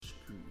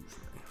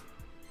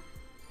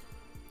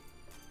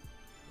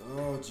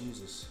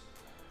Jesus.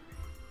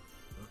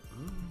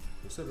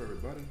 What's up,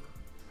 everybody?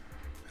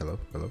 Hello.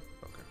 Okay.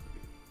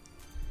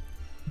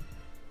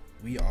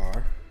 We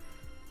are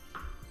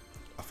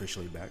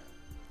officially back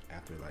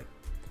after like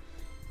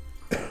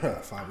a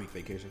 5-week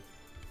vacation.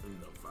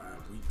 No, 5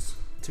 weeks.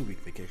 2-week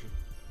vacation.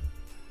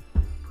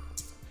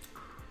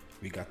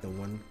 We got the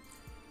one,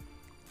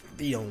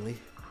 the only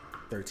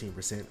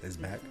 13% is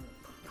back.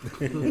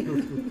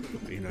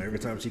 You know, every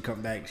time she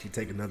come back, she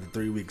take another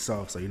 3 weeks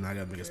off. So you know, I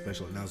gotta make a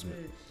special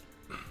announcement.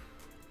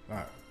 All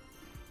right,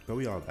 but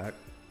we all back.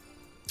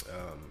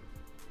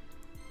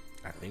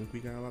 I think we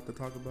got a lot to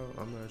talk about.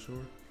 I'm not sure.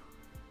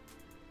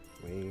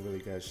 We ain't really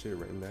got shit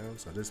written down,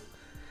 so this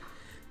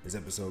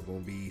episode gonna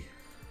be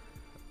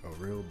a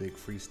real big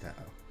freestyle.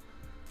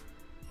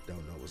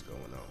 Don't know what's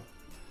going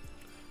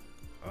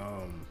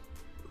on.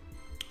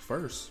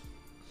 First,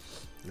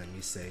 let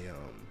me say,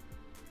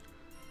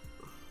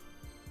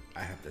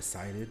 I have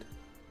decided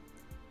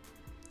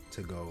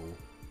to go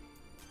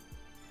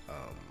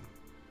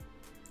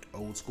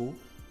old school,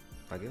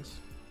 I guess.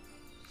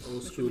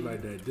 Old school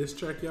like that diss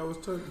track y'all was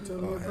telling me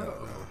about?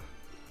 Hell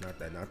no.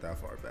 Not that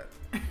far back.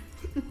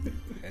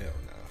 Hell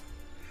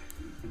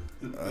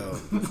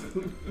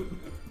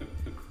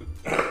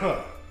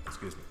no.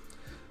 Excuse me.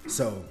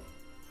 So,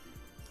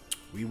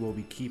 we will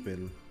be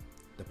keeping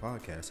the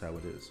podcast how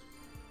it is.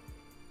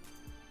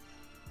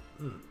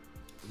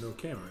 No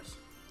cameras.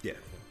 Yeah.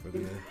 We're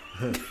gonna...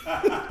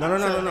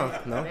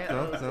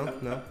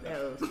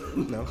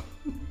 No.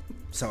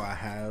 So I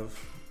have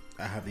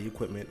the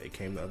equipment. It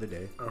came the other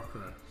day. Okay.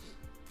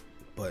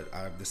 But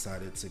I've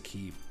decided to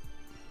keep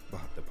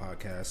the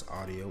podcast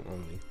audio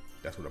only.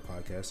 That's what a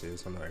podcast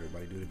is. I know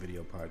everybody do the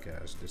video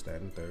podcast, this,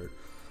 that, and third.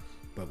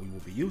 But we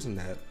will be using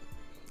that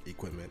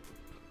equipment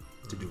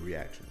to do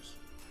reactions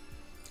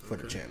for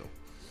the channel.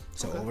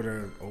 So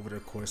over the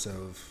course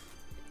of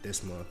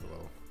this month,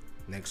 well,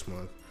 next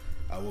month,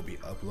 I will be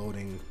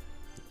uploading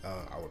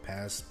our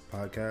past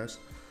podcasts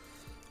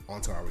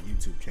onto our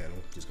YouTube channel.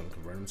 Just gonna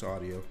convert them to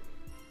audio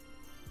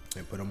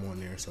and put them on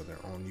there so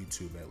they're on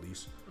YouTube at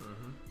least.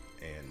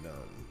 And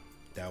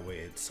that way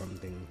it's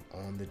something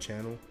on the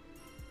channel.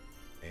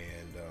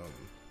 And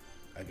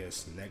I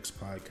guess next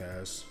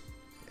podcast,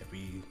 if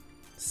we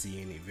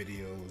see any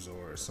videos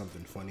or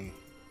something funny,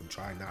 we'll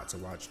try not to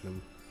watch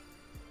them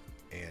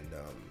and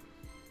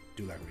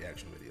do like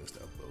reaction videos to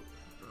upload.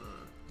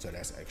 So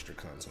that's extra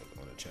content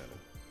on the channel.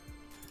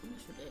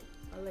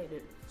 I liked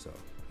it. So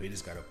we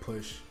just gotta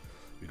push.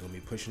 We're gonna be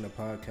pushing the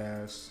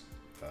podcast.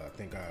 I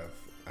think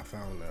I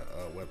found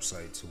a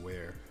website to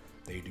where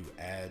they do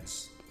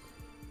ads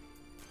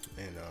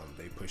and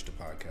they push the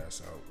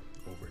podcast out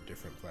over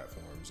different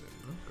platforms and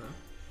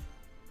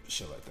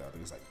shit like that. I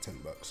think it's like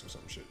 $10 or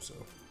some shit. So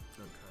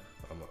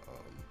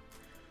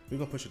we're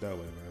gonna push it that way,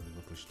 man. We're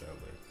gonna push it that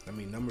way. I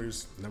mean,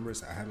 numbers.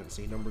 I haven't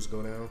seen numbers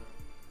go down.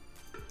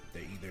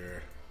 They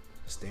either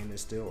standing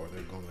still or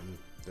they're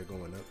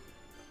going up.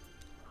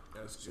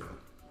 That's good.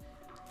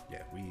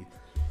 Yeah, we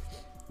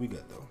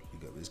good though.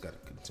 We just gotta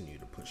continue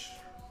to push.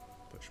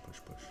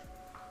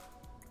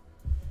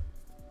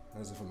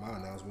 That's it for my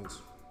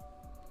announcements.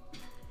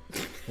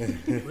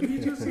 What did you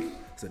just say?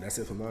 So that's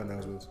it for my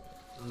announcements.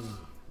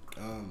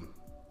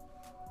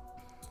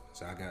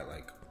 So I got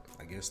like,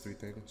 I guess 3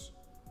 things.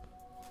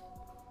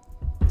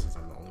 Since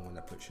I'm the only one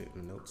that put shit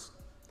in the notes.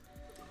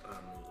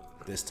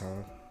 This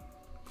time.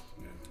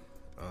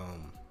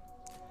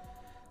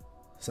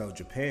 So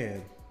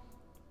Japan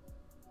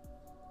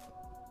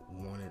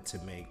wanted to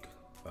make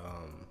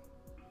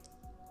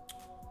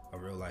a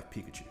real life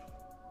Pikachu.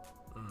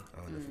 I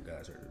don't know if you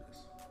guys heard of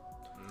this.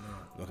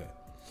 No. Okay.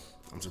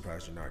 I'm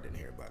surprised Janard didn't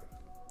hear about it.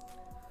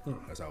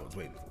 That's what I was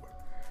waiting for.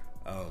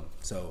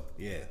 So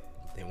yeah,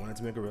 they wanted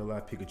to make a real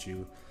life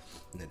Pikachu.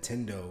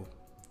 Nintendo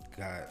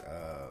got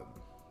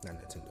not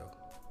Nintendo.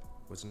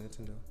 What's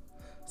Nintendo?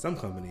 Some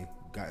company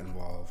got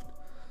involved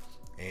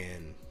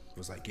and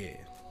was like, yeah,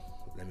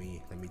 let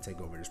me take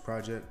over this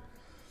project.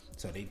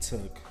 So they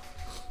took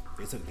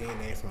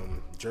DNA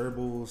from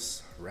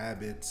gerbils,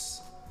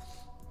 rabbits,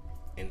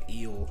 and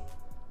eel.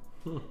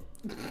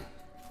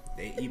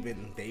 They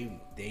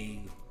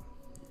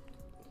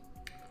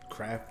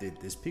crafted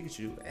this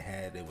Pikachu.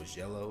 It was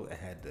yellow. It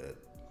had the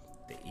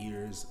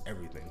ears,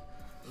 everything.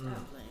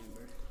 Stop playing,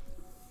 bro.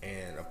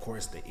 And of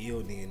course the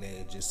eel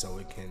DNA just so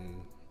it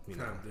can, you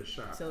know, the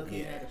shot. So it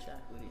can have a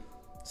shot with it.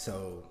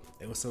 So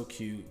it was so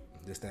cute.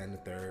 This, that, and the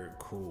third,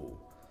 cool.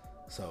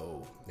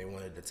 So they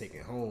wanted to take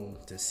it home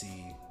to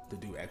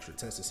do extra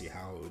tests to see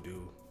how it would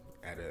do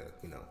at a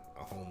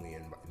homely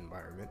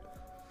environment.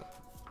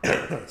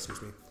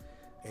 Excuse me.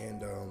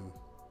 And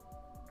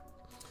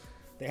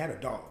they had a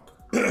dog,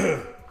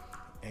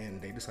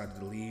 and they decided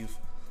to leave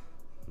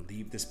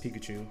this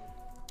Pikachu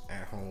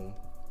at home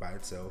by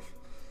itself.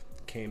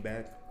 Came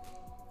back,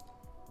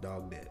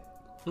 dog dead.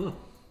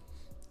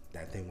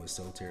 That thing was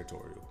so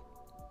territorial.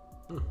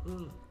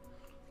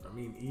 I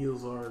mean,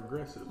 eels are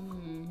aggressive.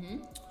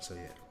 So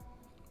yeah,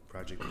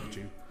 Project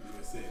Pikachu.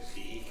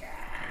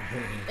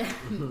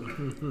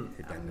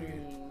 I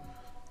mean,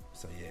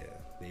 So yeah,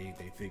 they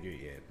figured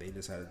they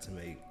decided to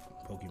make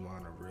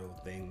Pokemon a real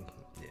thing.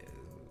 Yeah.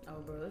 Oh,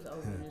 bro, it's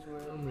over in this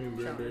world. I mean,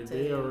 bro,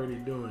 they already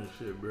doing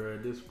shit, bro.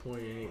 At this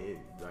point, it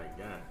like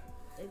God.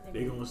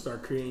 They gonna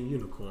start creating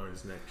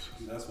unicorns next.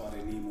 That's why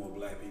they need more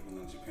black people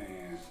in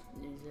Japan.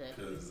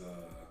 Exactly. Because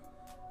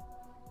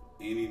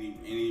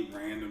any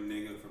random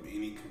nigga from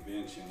any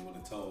convention would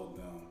have told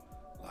them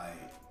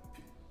like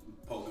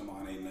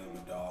Pokemon ain't nothing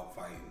but dog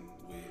fighting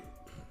with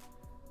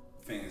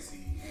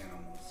fancy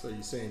animals. So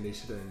you saying they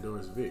should have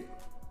endorsed Vic?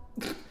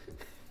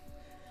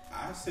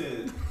 I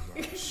said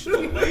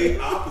the way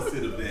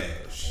opposite of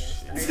that.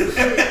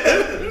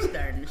 You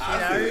starting the shit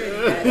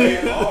already.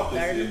 Way opposite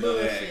Starting of the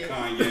that, bullshit.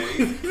 Kanye.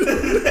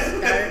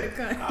 Starting the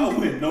Kanye. I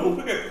went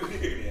nowhere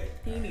near that.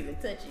 He didn't even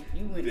touch it.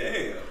 You went.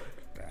 Damn.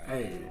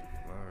 Hey,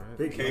 Alright.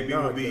 Vic KB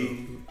dog, will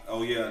be.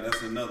 Oh yeah,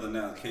 that's another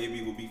now.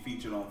 KB will be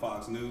featured on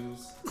Fox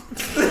News.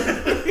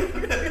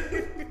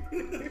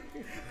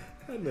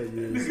 I know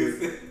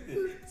you.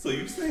 So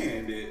you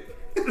saying that?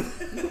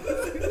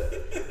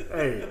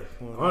 Hey,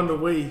 on the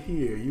way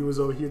here, you was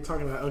over here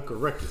talking about Uncle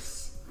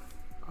Ruckus.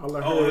 All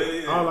I heard, Oh,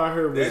 yeah. all I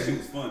heard was That shit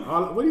was funny.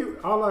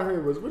 all I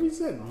heard was what he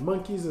said,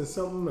 monkeys and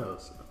something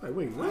else. I'm like,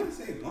 wait, I what? didn't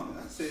say monkey.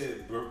 I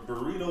said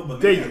burrito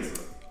There you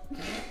bonanza.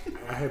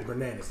 I had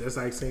bananas. That's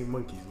like saying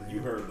monkeys, man. You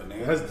heard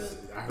bananas?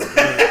 I heard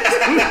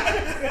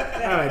bananas.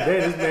 I'm like,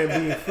 damn, this man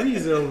being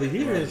Freezer over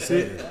here and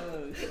shit.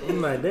 Oh, shit.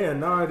 I'm like, damn,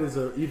 now it is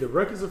either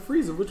Ruckus or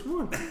Freezer. Which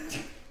one?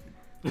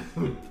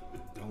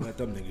 Don't let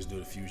them niggas do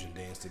the fusion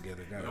dance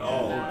together.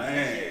 Oh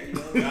man,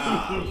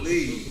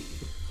 golly.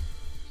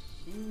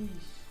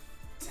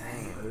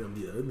 Damn. That'll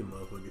be an ugly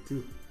motherfucker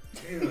too.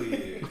 Hell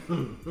yeah.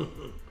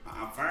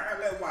 I'm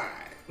fairly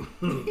wide.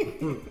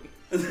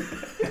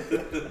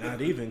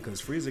 Not even,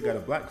 because Frieza got a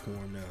black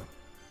form now.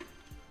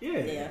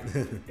 Yeah.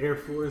 Air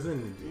Force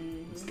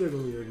energy. It's still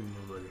gonna be ugly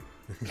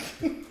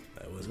motherfucker.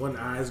 That was One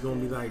eye's gonna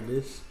be like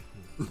this.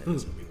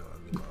 That's gonna be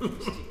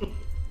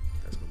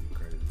That's gonna be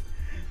crazy.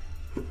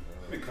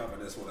 Let me cover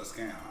this with a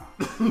scam.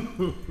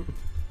 Hell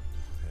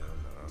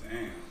no.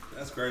 Damn,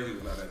 that's crazy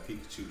about that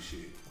Pikachu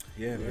shit.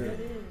 Yeah, man. It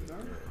is, bro.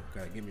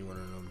 Gotta give me one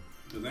of them.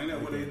 Cause ain't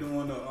that what they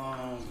doing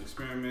the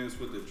experiments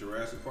with the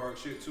Jurassic Park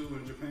shit too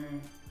in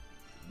Japan?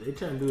 They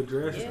trying to do a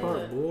Jurassic Yeah.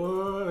 Park,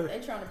 boy. They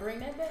trying to bring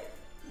that back?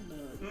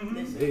 Mhm.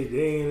 Listen,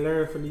 They ain't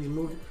learned from these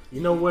movies.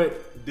 You know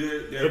what?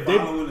 They're If they-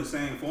 following the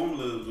same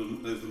formula as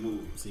the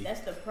movie. See,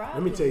 that's the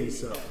problem. let me tell you with it,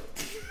 something.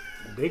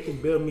 though. They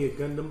can build me a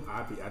Gundam.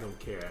 I don't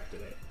care after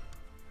that.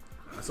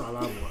 That's all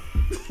I want.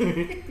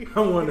 I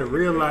want a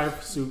real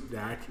life suit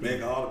that I can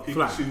Make all the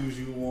fly. Pikachus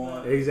you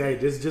want.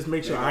 Exactly. Just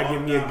make sure Make I all get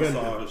the me a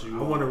dinosaurs Gundam. you I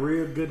want want. a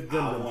real good I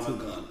Gundam want a too.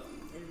 Gundam.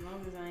 As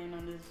long as I ain't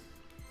on this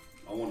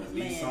I want a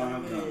man, Nissan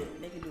I'm Gundam. good.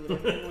 They can do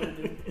whatever they want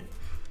to do.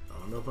 I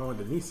don't know if I want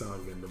the Nissan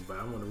Gundam, but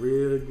I want a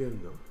real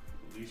Gundam.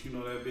 At least you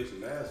know that bitch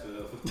lasts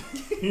forever.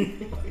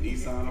 A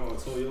Nissan or a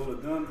Toyota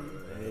Gundam.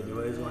 Hey, the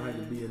way it's gonna have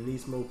to be a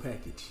Nismo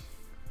package.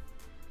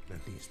 Not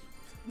these.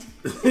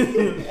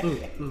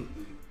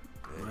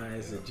 Mine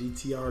is a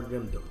GTR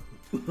Gundam.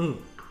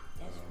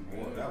 That's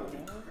Boy, that would be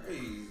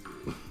crazy.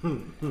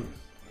 crazy.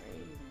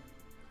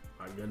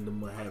 My Gundam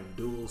will have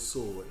dual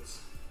swords.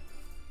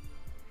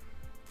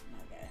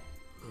 My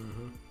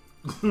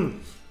God.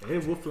 And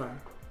it will fly.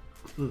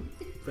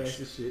 Fast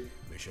as shit.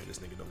 Make sure this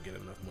nigga don't get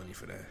enough money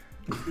for that.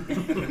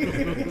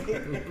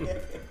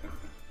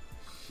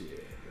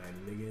 Shit. Like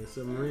nigga in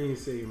submarine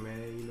say,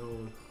 man, you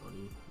know,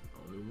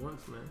 only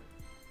once, man.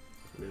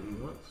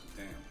 Live once.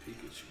 Damn,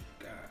 Pikachu.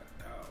 God,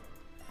 dog.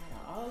 Out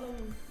of all of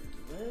them,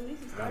 well, at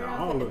least it Out started of off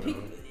all with of the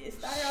them. It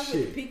started off Shit.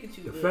 with the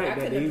Pikachu. The but fact I that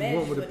couldn't they imagine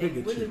went with a what they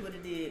Pikachu. really would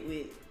have did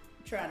with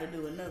trying to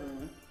do another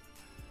one.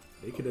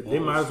 They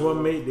might as well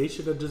they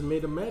should have just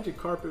made a magic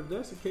carpet if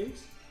that's the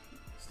case.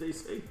 Stay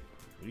safe.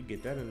 You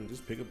get that and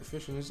just pick up a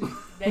fish in the sea.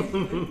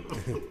 Basically,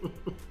 Pick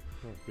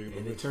up a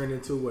And it fish. turned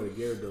into what, a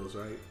Gyarados,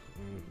 right?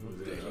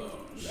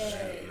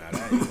 Now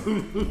that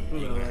ain't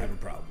gonna have a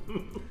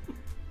problem.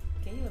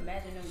 can you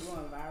imagine them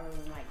going viral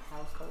in like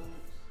households?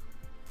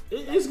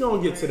 It's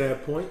gonna get to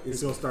that point.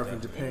 It's gonna start from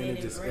Japan And and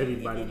then just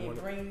everybody and then want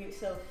it it. bring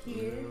itself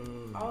here.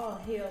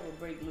 All hell will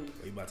break loose.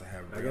 We about to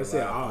have Like real I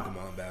said, live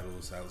Pokemon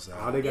battles outside.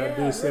 All they gotta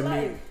do is real send me.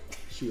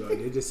 life. Shoot,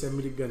 they just send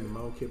me the Gundam. I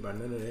don't care about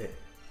none of that.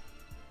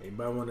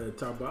 Anybody want to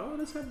talk about? Oh,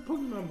 let's have a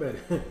Pokemon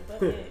battle.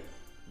 But yeah,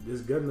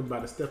 This Gundam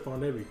about to step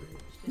on everything.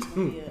 it's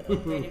gonna be an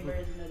upgraded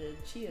version of the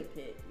Chia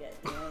Pet.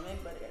 Goddamn,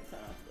 everybody got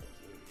time for that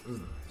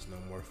shit. There's no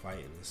more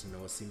fighting. There's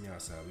no see me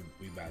outside.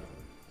 We battling.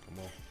 Come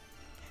on.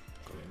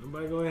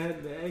 Nobody gonna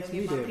have to ask Don't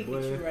me get my that,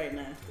 Pikachu boy. right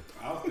now.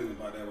 I was thinking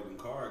about that with them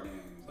card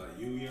games, like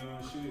Yu-Gi-Oh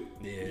and shit.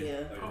 Yeah. Yeah.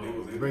 Like, they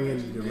was Bringing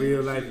introducing the games real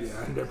and life, shit.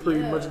 yeah, they're pretty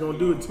Yeah. much gonna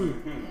do it too.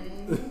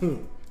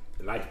 Mhm.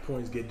 Life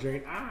points get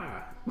drained.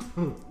 Ah,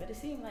 But it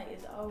seems like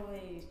it's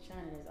always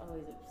China that's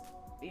always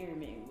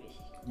experimenting with.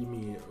 you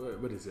mean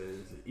what is it?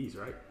 It's the East,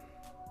 right?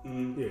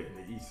 Mhm. Yeah, in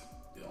the East.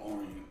 The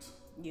Orient.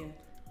 Yeah.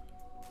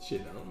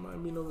 Shit, don't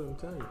mind me know what I'm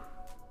telling you.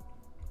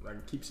 Like I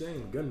keep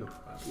saying, Gundam,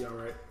 I'll be all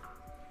right.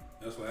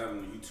 That's what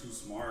happens when you too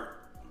smart.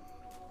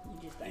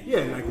 You just like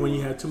Yeah, like when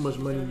you have too much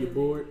money, you're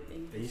bored.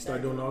 Exactly. And you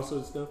start doing all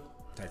sorts of stuff?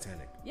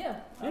 Titanic. Yeah,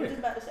 I was just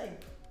about to say.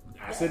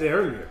 I said it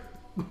earlier.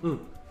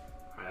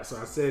 So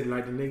I said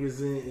like the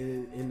niggas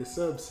in the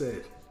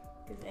subset.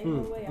 Cause ain't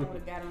no way I would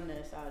have got on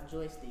that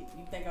joystick.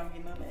 You think I'm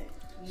getting on that?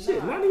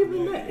 Shit, not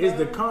even that. It's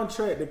the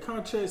contract. The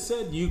contract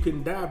said you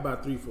can die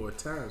about 3-4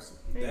 times.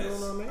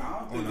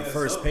 On the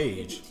first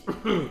page.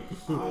 I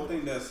don't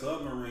think that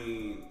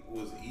submarine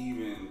was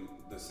even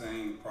the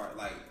same price.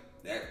 Like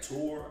that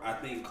tour, I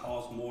think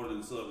cost more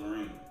than the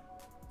submarine.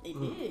 It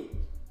did.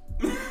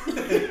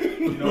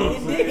 You know what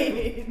I'm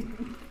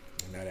saying?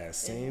 And now that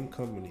same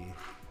company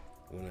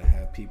want to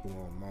have people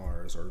on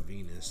Mars or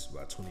Venus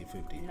by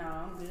 2050. No,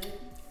 I'm good.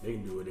 They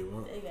can do what they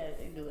want.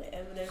 They do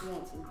whatever they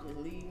want to. Just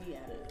leave me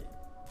out of it.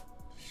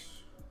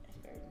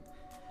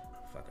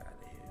 Fuck out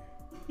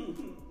of here.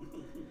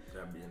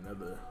 That'd be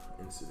another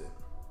incident.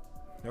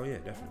 Oh yeah,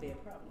 That'd be definitely. a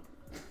problem.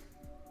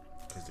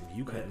 Because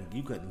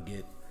you couldn't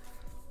get.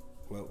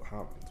 Well,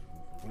 how?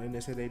 When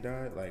they said they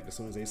died, like as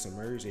soon as they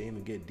submerged, they didn't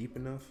even get deep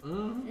enough.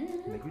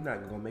 Mm-hmm. Like you're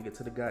not gonna make it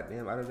to the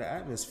goddamn out of the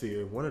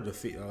atmosphere, one of the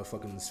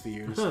fucking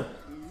spheres, Nah,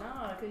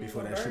 cause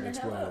before you that shit burn the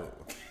hell explode.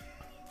 up.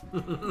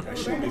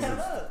 It's Burn the hell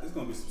up.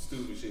 gonna be some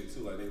stupid shit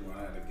too, like they run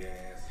out of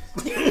gas.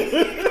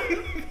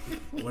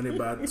 When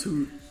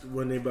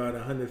they about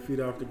 100 feet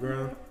off the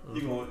ground,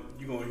 You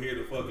gonna hear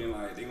the fucking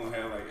like they gonna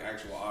have like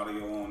actual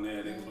audio on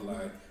there. They gonna be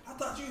like, I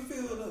thought you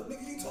filled up,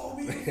 nigga. You told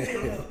me you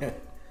filled up.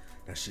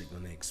 That shit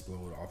gonna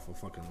explode off a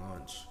fucking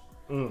launch.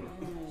 That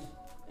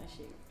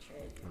shit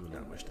tragic. Let me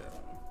not wish that.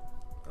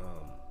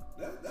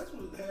 That's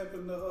what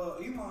happened to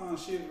Elon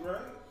shit,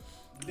 right?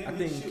 Didn't I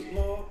his think shit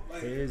blow up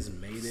like his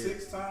made it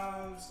 6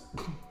 times?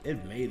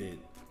 It made it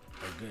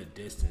a good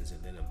distance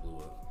and then it blew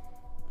up.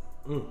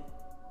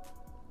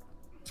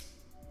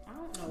 I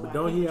don't know. but why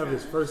don't he people have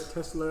his tryna- first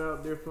Tesla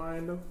out there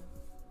flying though?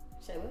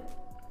 Say what?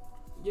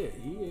 Yeah,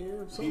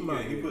 something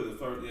out He there. put the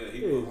first,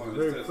 he Yeah, put one his of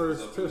very his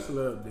first Teslas up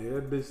Tesla up there.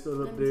 That bitch still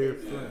Let up me there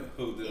tell you. flying.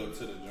 hooked it up to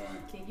the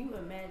joint. Can you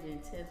imagine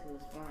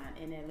Teslas flying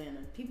in Atlanta?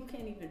 People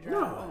can't even drive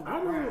No, on the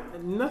I ground.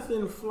 don't.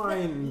 Nothing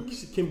flying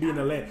can be in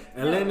Atlanta.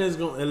 Atlanta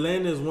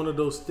is one of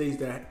those states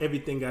that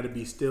everything got to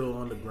be still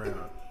on the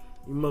ground.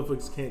 You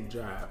motherfuckers can't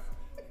drive.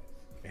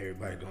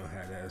 Everybody gonna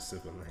have that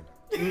sip of Atlanta.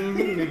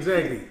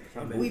 Exactly.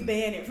 We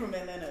ban it from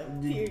Atlanta,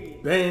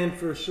 period. Banned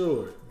for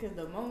sure. Because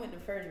the moment the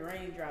first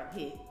raindrop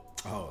hit,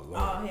 Oh Lord.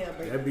 all hell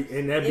breaks. That'd be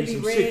It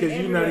some be shit because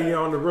red you're not even everywhere.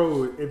 on the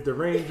road. If the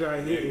rain dry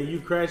hit and you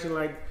crashing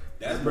like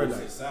That's bro, most of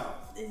like, the South.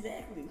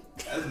 Exactly.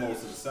 That's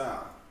most of the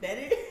South. That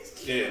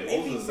is. Yeah, It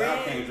most be of the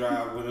South red. can't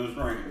drive when it's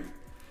raining.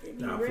 It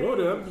be nah, red.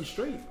 Florida, I'd be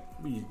straight,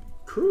 be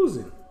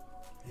cruising.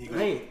 He I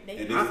goes, ain't. They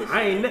and used then- to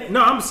I ain't. shit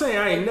No, I'm saying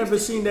I ain't never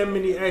seen that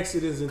many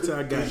accidents until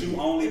I got Cause you here.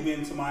 only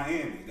been to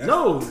Miami. That's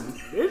No,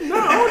 it's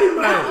not only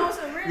Nah, Miami. on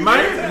some real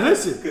Miami, shit.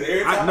 listen. Cause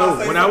every time I know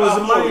say when I was in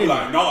something about Florida, you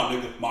Miami. like, nah,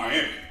 nigga,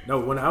 Miami. No,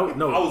 when I I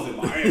was in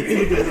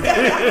Miami.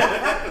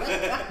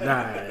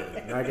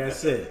 Nah, like I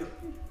said,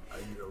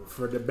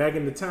 for the back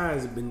in the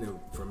times, it's been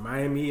from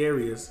Miami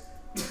areas.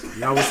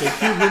 Y'all would say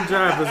Cuban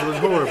drivers was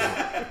horrible.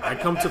 I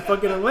come to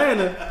fucking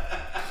Atlanta,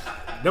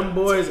 them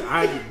boys,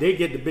 they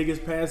get the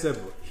biggest pass ever.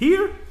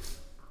 Here,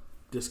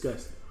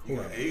 disgusting. You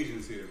got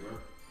Asians here, bro.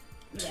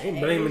 You I got ain't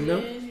blaming them.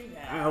 Asians, you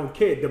got- I don't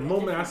care. The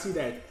moment I see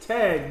that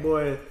tag,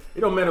 boy, it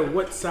don't matter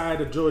what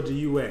side of Georgia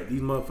you at.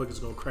 These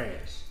motherfuckers gonna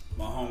crash.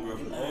 My homegirl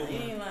from Nah, you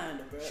Oakland. ain't lying,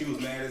 though, bro. She was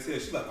mad as hell.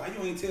 She like, why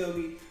you ain't tell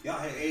me y'all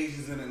had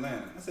Asians in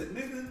Atlanta? I said,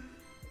 nigga,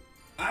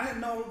 I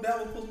didn't know that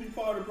was supposed to be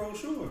part of the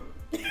brochure.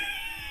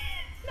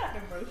 Not the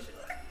brochure.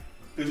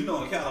 Cause you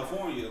know in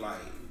California,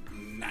 like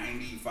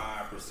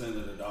 95%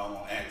 of the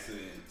doggone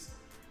accidents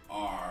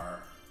are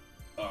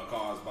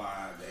caused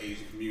by the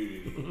Asian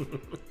community.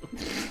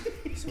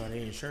 That's why their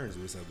insurance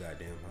was so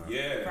goddamn high.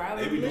 Yeah,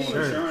 Probably. they be doing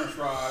Insurance. insurance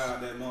fraud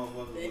out that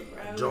motherfucker. They with-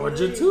 probably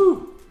Georgia would.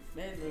 too.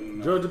 That's a-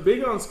 No. Georgia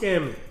big on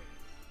scamming.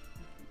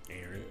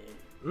 Aaron.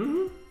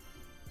 Mm-hmm.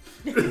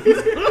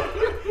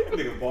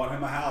 Nigga bought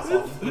him a house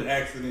off of the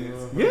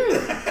accidents. Yeah,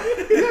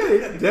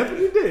 it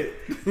definitely did.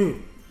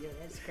 Yo,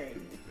 that's crazy.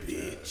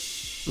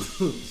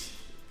 Bitch.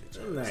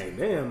 I'm like,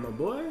 damn, my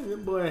boy.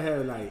 That boy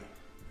had like,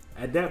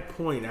 at that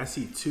point, I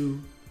see two,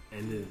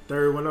 and then the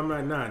third one, I'm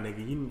like, nah,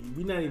 nigga,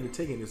 we not even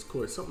taking this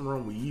course. Something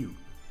wrong with you.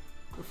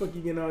 The fuck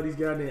you getting all these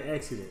goddamn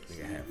accidents?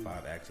 Nigga had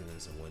 5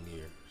 accidents in 1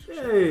 year.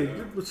 Hey,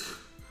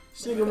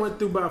 this nigga went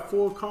through about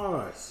 4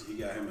 cars. He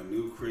got him a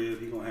new crib.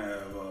 He gonna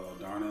have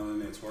Darnell in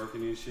there twerking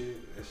and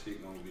shit. That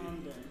shit gonna be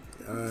I'm done.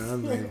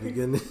 I'm not even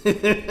gonna.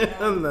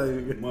 I'm not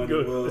even gonna money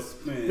go. well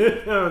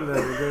spent. I'm not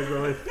even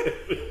gonna go.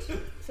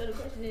 So the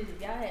question is,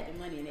 if y'all had the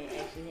money and they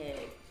actually had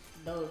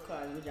those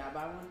cars, would y'all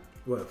buy one?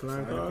 What,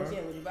 flying cars?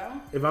 Yeah, would you buy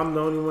one? If I'm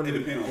the only one, It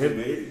depends on if- who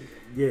made it.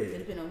 Yeah, It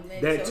depends on who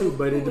made That it. too,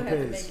 but who it would have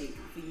to depends. make it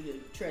for you to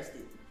trust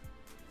it?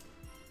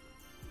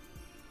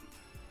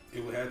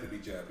 It would have to be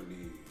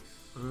Japanese.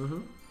 Mm-hmm.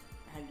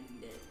 I'll give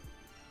you that.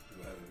 It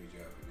would have to be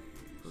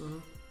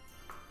Japanese.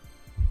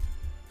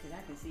 Because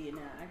I can see it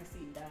now. I can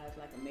see Dodge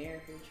like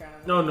America trying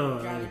No,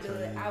 trying to do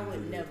it. I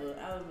would do never.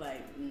 I was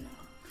like, no.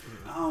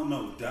 I don't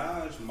know.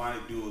 Dodge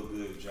might do a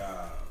good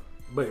job,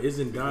 But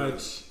isn't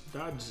Dodge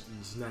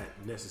is not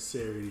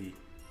necessarily?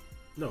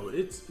 No,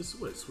 it's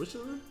what,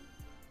 Switzerland.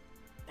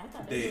 I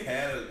thought They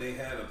had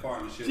a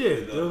partnership Yeah,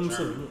 with them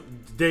Germany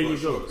there for you a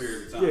short go.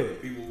 period of time. Yeah.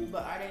 People,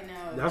 But are they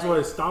now? That's like,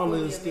 why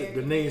Stalin is fully still,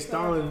 the American name cars,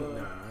 Stalin.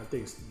 or- Nah, I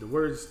think the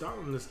word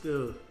Stalin is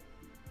still.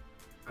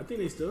 I think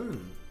they still in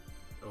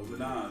over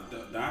there. nah,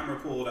 Daimler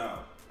pulled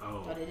out.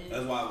 Oh, Oh, they did.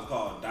 That's why it was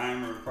called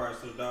Daimler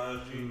Chrysler Dodge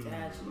Jeep.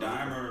 Gotcha.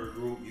 Daimler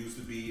Group used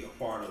to be a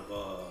part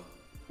of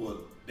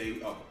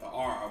they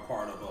are a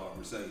part of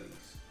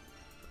Mercedes.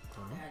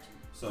 Gotcha.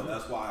 So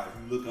that's why if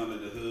you look under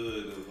the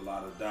hood of a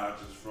lot of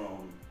Dodges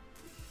from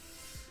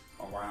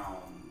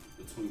around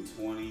between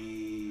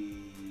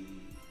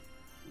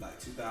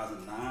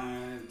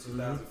 2009,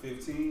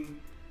 2015,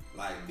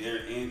 like their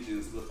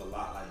engines look a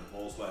lot like the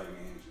Volkswagen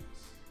engines.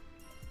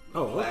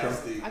 Oh, okay.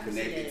 Plastic I can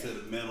see connected that. to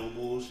the metal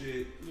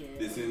bullshit. Yeah.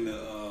 That's in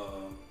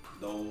the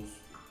those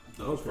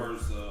Okay.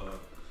 first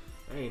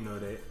I ain't know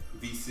that.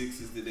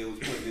 V6s that they was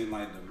putting in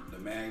like the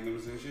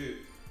Magnums and shit.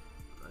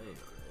 I ain't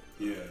know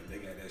that. Yeah, they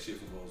got that shit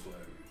from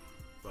Volkswagen.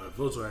 But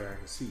Volkswagen I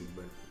can see,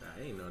 but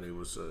I ain't know they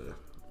was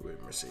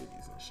with Mercedes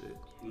and shit.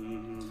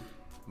 Mm-hmm.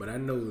 But I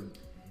know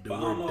the But I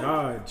don't word know.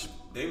 Dodge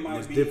They might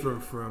was be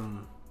different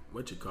from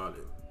what you call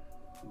it.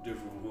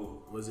 different from who?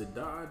 Was it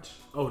Dodge?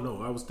 Oh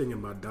no, I was thinking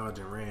about Dodge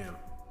and Ram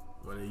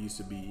when it used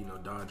to be,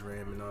 Dodge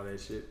Ram and all that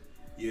shit.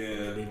 Yeah.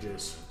 And they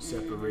just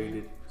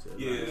separated. So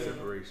Yeah. like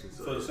separation.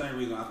 So For the same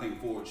reason, I think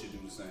Ford should do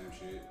the same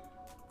shit.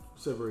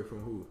 separate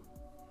from who?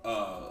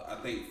 I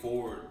think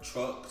Ford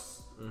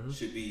trucks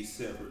should be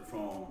separate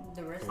from.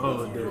 The rest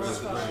Oh, of the the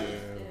rest cars. of the-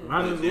 Yeah.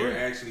 Might But as they're well.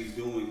 actually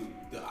doing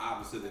the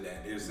opposite of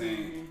that. They're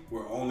saying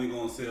we're only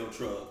going to sell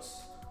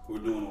trucks. We're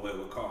doing away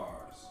with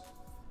cars.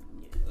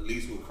 At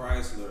least with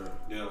Chrysler,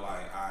 they're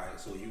like, all right,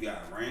 so you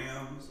got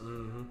Rams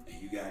and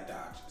you got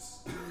Dodges.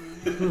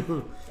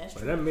 That's But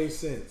true. that makes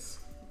sense.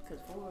 Because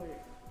Ford.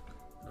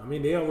 I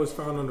mean, they always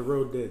found on the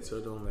road dead, so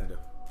it don't matter.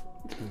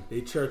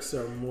 They trucks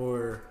are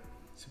more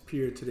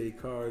superior to their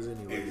cars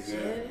anyways. Exactly.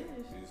 Yeah, it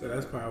is. So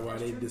that's probably why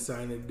That's they true.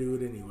 decided to do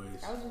it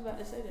anyways. I was just about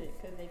to say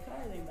that because they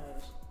cars ain't about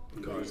us.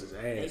 Cars is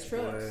They ass,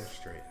 trucks. boy.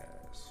 Straight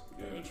ass.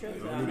 Yeah. They trucks The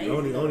are The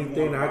amazing. only You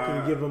thing wanna I can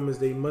buy- give them is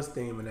they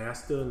Mustang, and I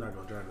still not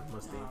gonna drive the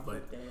Mustang. Nah, But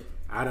fuck that.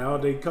 out of all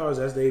their cars,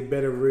 that's their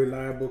better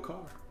reliable car.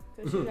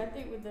 Cause shit, I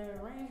think with the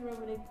Range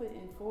Rover they put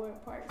in Ford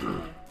parts,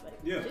 man. Like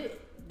Yeah. shit.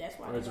 That's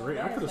why. Or they it's don't I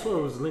last could have like swore it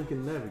that. was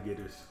Lincoln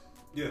Navigators.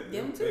 Yeah,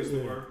 Them too. they used to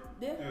Yeah. work.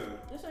 Yeah, Yeah.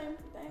 the same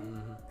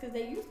thing. Because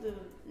they used to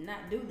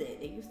not do that.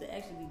 They used to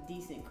actually be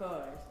decent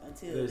cars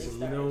until they Listen, you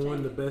started know when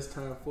changing. the best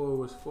time for it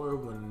was for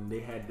when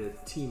they had the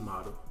T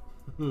model.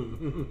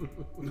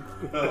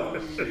 Oh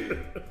shit.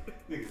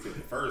 Nigga said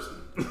the first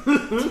one.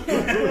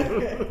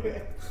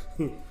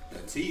 The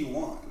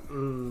T1.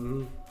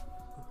 Mm-hmm.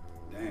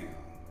 Damn. I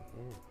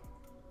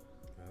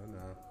don't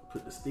know.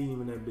 Put the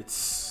steam in that bitch.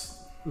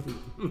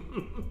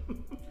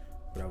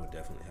 But I would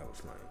definitely have a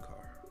flying car.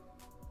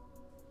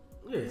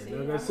 Yeah, See,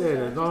 like I I said, wish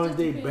I as long just as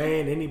they took it.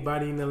 ban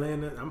anybody in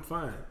Atlanta, I'm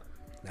fine.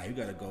 Now you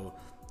gotta go.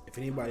 If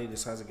anybody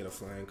decides to get a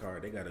flying car,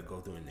 they gotta go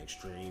through an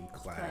extreme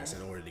class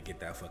in order to get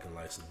that fucking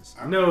license.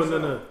 No.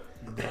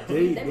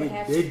 They would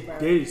have to, bro.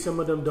 They some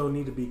of them don't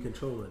need to be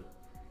controlling.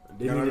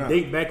 They No, need no. to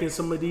date back in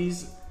some of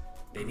these.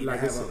 They need Like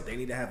I to have said. they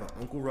need to have an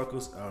Uncle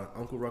Ruckus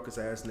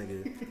ass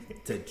nigga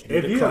to do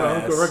If the you class.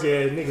 an Uncle Rucker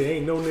ass nigga,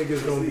 ain't no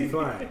niggas gonna be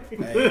flying.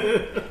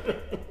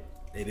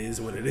 Hey, it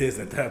is what it is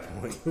at that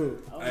point.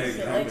 Hey,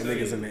 select I'm The saying-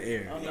 niggas in the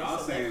air. Okay, Y'all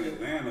so saying that's-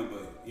 Atlanta,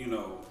 but you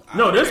know.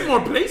 No, there's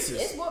more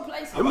places. It's more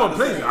places. There's more about to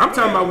places. say, I'm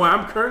talking yeah. about where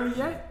I'm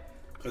currently at.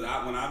 Cause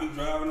when I be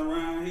driving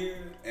around here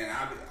and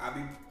I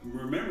be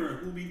remembering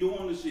who be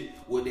doing the shit,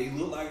 what they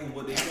look like and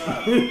what they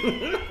drive.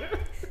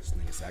 This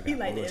nigga said, I got He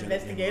like the photogenic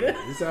investigator.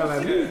 You sound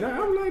like me.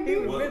 Nah, I'm like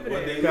you. what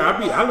they Yeah, I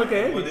look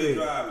at what they everything.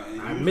 driving.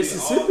 And you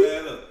Mississippi? All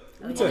that up.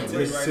 I'm I'm telling gonna you, tell you right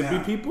Mississippi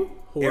now, people.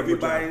 horrible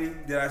Everybody job.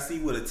 that I see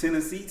with a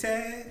Tennessee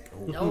tag,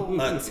 No.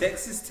 a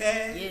Texas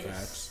tag, Yes.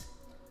 Facts.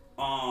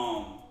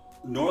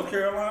 North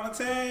Carolina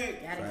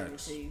tag, Gotta give it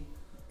Facts. to you.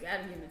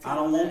 Gotta give it to I you.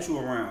 don't want you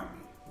around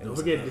me. Don't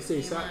forget to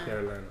say South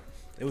Carolina.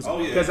 It was Oh,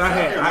 yeah. Because I South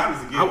had,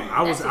 Carolina's a given.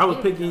 I was That's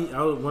a picking,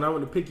 given. when I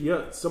went to pick you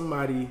up,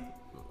 somebody,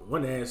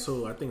 one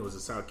asshole, I think it was a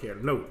South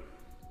Carolina, no,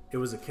 it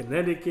was a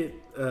Connecticut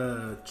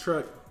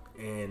truck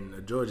and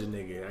a Georgia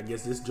nigga. I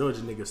guess this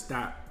Georgia nigga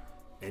stopped,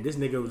 and this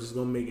nigga was just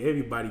gonna make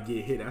everybody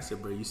get hit. I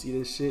said, bro, you see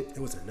this shit? It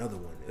was another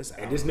one. It's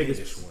And this nigga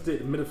outrageous one.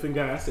 stood middle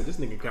finger. I said, this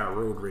nigga got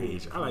road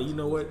rage. I like, you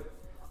know what?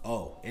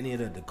 Oh, any of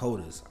the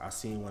Dakotas? I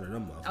seen one of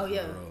them. Oh,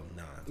 yeah. on the road.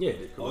 Nah. Yeah.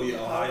 Oh yeah,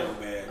 Ohio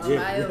bad.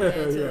 Ohio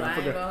bad too. I I ain't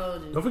forgot. gonna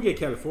hold you. Don't forget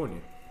California.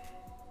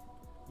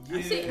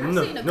 I seen a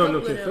No, couple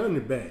of them.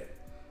 California bad.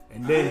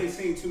 And I then ain't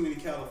seen too many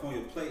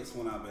California plates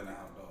when I've been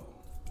out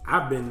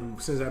though.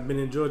 since I've been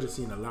in Georgia,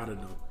 seen a lot of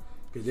them.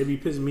 Because they be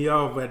pissing me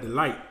off at the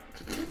light.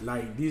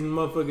 Like, these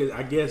motherfuckers,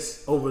 I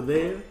guess, over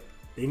there,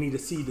 they need to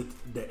see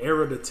the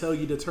error to tell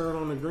you to turn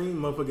on the green.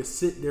 Motherfuckers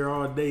sit there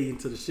all day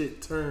until the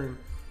shit turn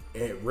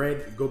at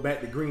red, go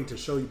back to green to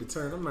show you to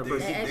turn. I'm like, bro,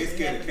 They actually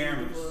scared of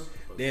happened cameras.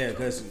 Yeah,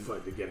 because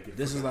fuck, they gotta get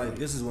this the is fuck like out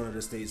this is one of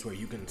the states where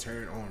you can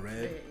turn on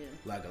red, Yeah.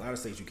 Like a lot of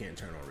states, you can't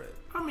turn on red.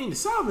 I mean, the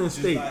southern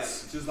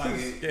states. Just like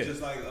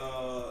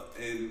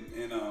in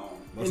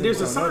and there's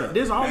a sign.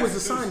 There's always a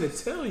sign to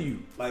tell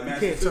you like you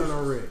can't turn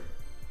on red.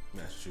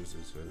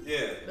 Massachusetts.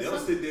 Yeah, they'll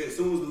sit there as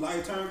soon as the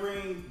light turn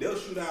green, they'll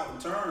shoot out and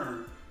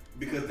turn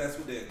because that's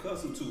what they're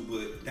accustomed to.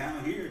 But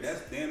down here,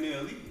 that's damn near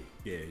illegal.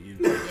 Yeah,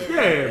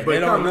 yeah, but they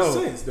don't know.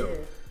 Sense though.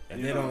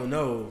 And they don't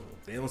know.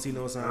 They don't see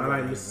no sign. I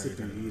like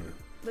Mississippi either.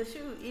 But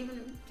shoot,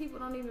 even people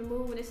don't even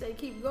move when they say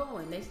keep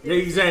going. They still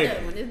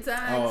exactly. When it's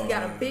time, it's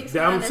got a big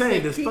sign. I'm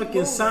saying the keep fucking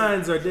moving.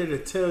 signs are there to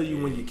tell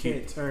you when you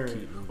can't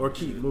turn or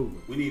keep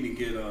moving. We need to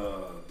get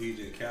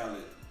DJ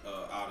Khaled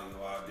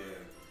audio out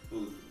there.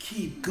 Who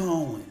keep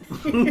going.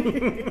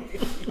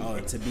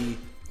 And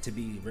to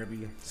be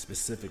very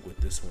specific with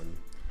this one,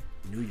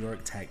 New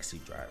York taxi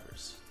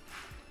drivers.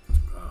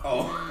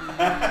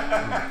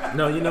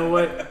 No, you know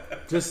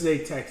what? Just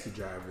say taxi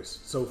drivers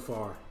so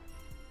far.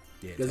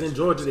 Yeah, because in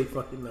Georgia they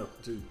fucking know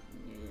too.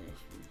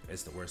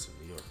 It's the worst in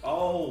New York.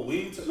 Oh,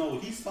 no,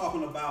 he's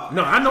talking about.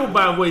 No, I know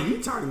about what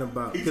he's talking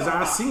about because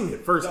I seen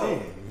it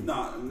firsthand.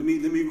 No, let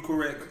me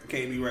correct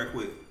KB right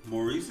quick.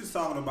 Maurice is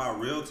talking about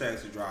real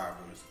taxi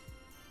drivers.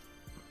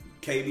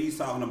 KB's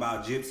talking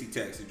about gypsy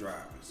taxi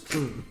drivers.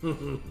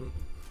 Them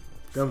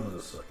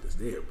motherfuckers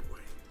there, boy.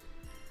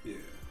 Yeah,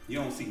 you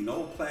don't see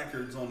no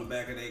placards on the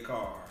back of their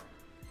car.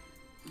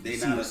 They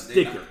see not a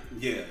sticker.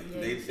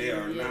 They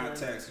are not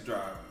taxi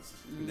drivers.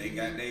 Mm-hmm. They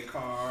got their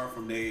car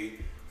from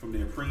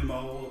their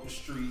primo up the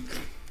street.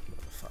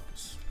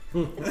 Motherfuckers.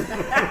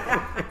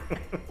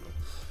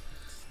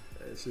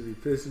 That should be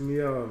pissing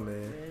me off,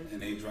 man.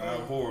 And they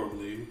drive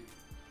horribly.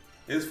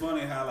 It's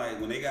funny how like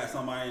when they got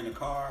somebody in the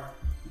car,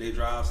 they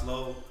drive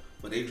slow,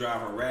 but they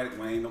drive erratic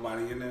when ain't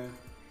nobody in there.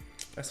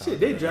 Shit,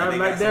 they drive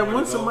like that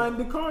when somebody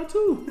in the car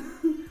too.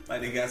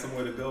 Like they got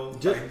somewhere to go.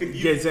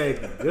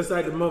 Exactly. Just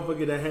like the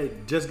motherfucker that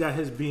had just got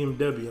his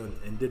BMW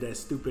and did that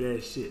stupid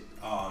ass shit.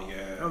 Oh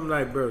yeah. I'm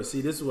like, bro, see,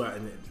 this is why.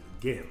 And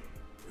again,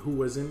 who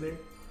was in there?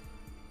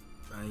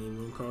 I ain't even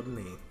gonna call the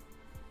name.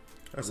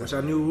 I wish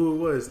I knew who it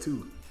was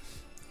too.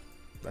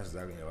 That's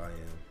exactly how I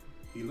am.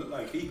 He looked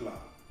like he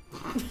glock.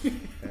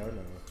 Hell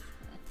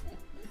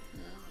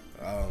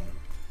no.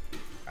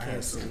 I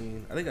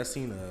think I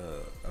seen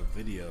a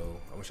video.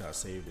 I wish I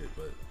saved it,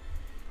 but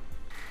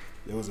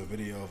there was a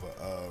video of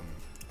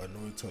a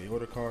new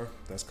Toyota car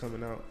that's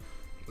coming out.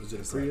 Was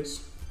it a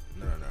Prius?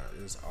 No,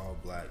 it's all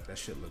black. That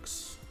shit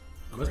looks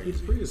It must be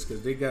the Prius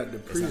because they got the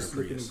Prius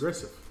looking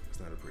aggressive. It's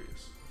not a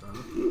Prius.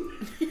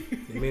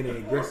 They made an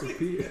aggressive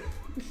Prius.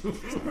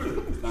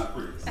 It's not a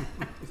Prius.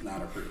 It's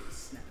not a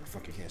Prius. I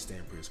fucking can't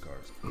stand Prius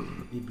cars.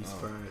 You'd be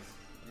surprised.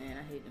 Man,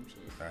 I hate them shit.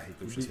 I hate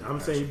them shit. I'm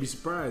saying you'd be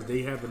surprised.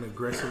 They have an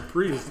aggressive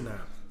Prius now.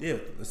 Yeah,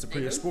 it's a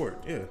Prius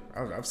Sport. Yeah,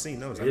 I've seen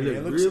those.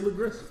 It looks real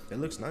aggressive. It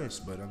looks nice,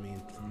 but I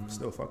mean,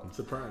 still fuck them.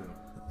 Surprising.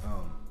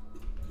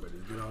 But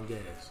it's good on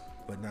gas.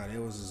 But nah, it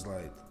was just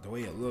like the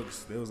way it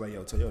looks. It was like,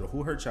 yo, Toyota,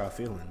 who hurt y'all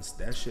feelings?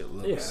 That shit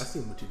looks. Yeah, I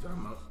seen what you're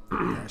talking about.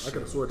 I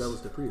could have swore that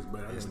was the Prius,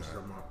 but I didn't know what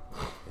you're talking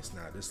about. It's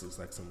not. This looks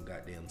like some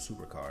goddamn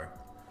supercar.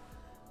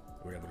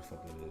 Whatever the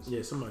fuck it is.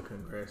 Yeah, somebody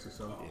cutting grass or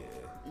something.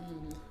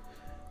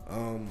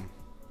 Yeah.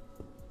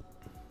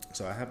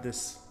 So I have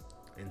this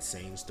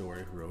insane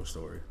story, real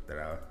story that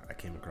I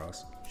came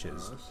across. Shit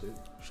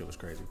was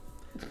crazy.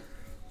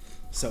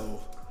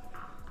 So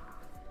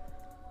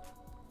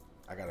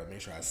I gotta make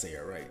sure I say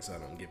it right so I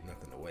don't give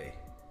nothing away.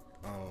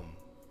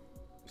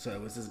 So it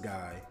was this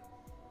guy.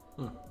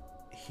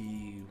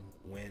 He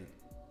went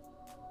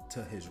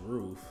to his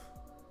roof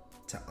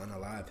to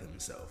unalive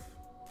himself.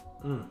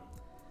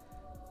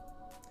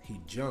 He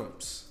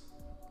jumps,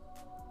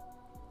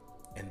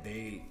 and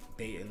they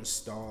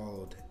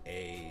installed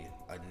a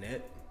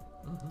net,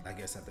 I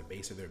guess, at the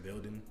base of their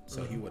building,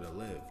 so he would have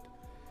lived.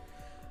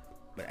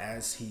 But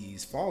as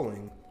he's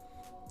falling,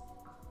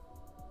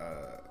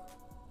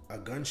 a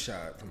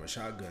gunshot from a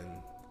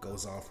shotgun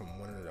goes off from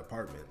one of the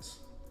apartments,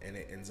 and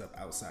it ends up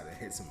outside and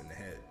hits him in the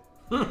head.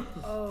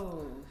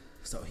 Oh.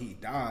 So he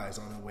dies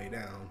on the way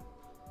down.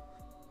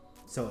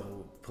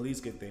 So police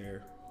get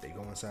there, they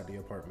go inside the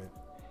apartment,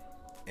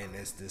 and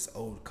it's this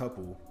old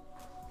couple,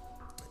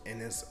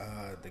 and it's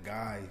the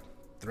guy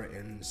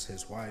threatens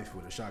his wife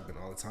with a shotgun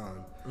all the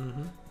time.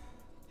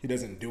 He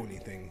doesn't do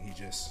anything, he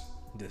just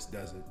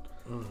does it.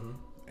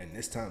 And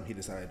this time he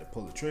decided to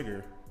pull the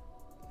trigger,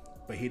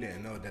 but he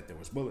didn't know that there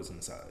was bullets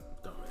inside.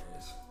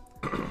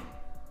 Dumbass.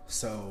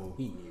 So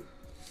He knew.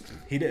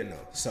 He didn't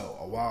know. So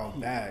a while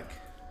back,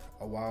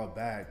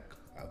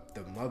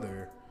 the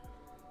mother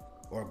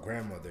or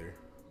grandmother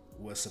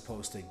was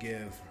supposed to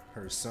give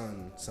her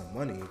son some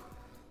money,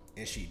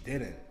 and she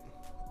didn't.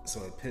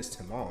 So it pissed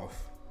him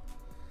off.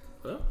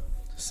 Huh?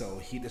 So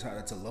he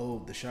decided to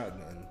load the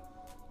shotgun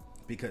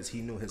because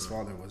he knew his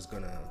father was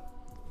gonna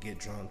get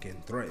drunk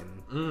and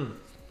threaten.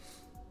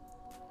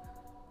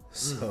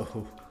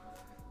 So,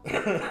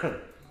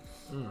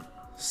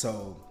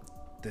 so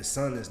the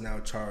son is now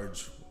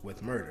charged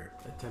with murder.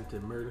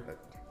 Attempted murder?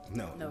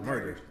 No, No,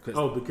 murder.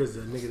 Because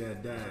the nigga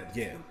that died.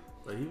 Yeah.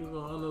 But he was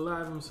gonna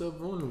unalive himself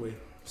on the way.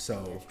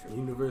 So The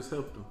universe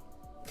helped him.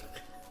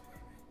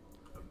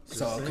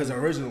 So, because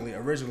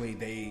originally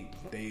they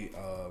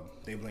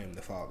blamed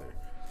the father,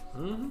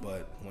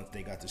 but once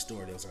they got the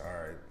story, they was like, all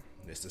right,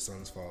 it's the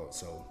son's fault,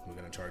 so we're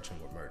gonna charge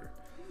him with murder.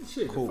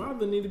 Shit, Cool. the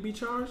father need to be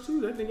charged too.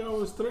 That nigga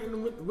always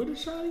threatening with a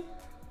shotty.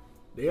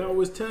 They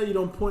always tell you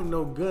don't point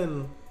no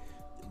gun,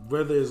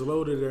 whether it's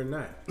loaded or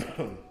not.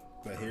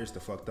 But here's the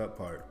fucked up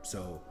part.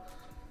 So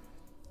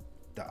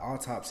the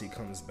autopsy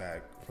comes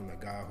back from the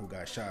guy who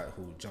got shot,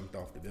 who jumped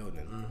off the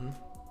building,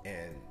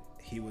 and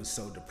he was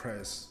so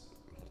depressed.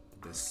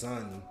 The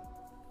son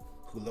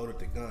who loaded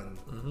the gun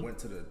went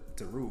to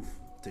the roof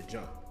to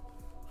jump.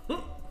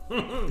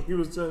 He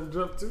was trying to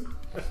jump too.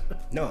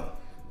 No.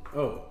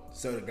 Oh,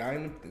 So the guy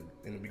in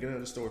the beginning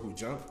of the story who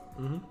jumped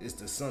is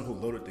the son who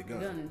loaded the gun.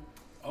 Gun.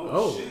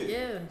 Oh, shit.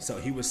 Yeah. So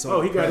he was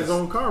so he got his depressed-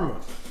 own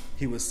karma.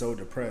 He was so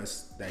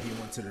depressed that he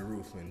went to the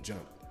roof and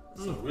jumped.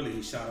 So really,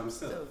 he shot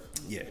himself.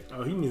 Yeah.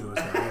 Oh, he knew it was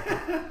gonna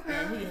happen.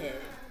 And he had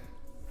it.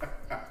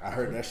 I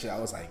heard that shit. I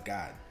was like,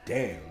 God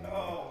damn. Man.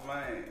 Oh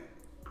man.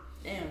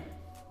 Damn.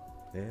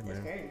 Yeah, That's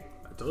man. crazy.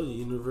 I told you,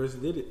 universe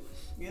did it.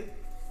 Yep.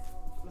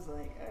 I was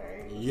like,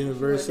 alright. The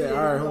universe said,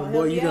 all right,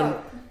 homeboy,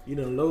 you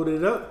done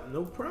loaded up,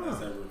 no That's problem.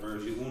 that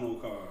reverse Uno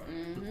card.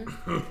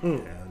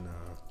 Hell no.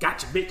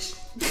 Gotcha, bitch.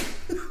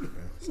 Yeah,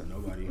 so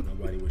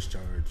nobody was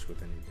charged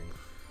with anything.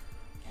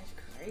 That's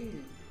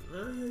crazy.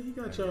 Yeah, you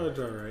got charged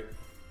all right.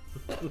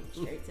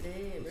 Straight to the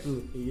head,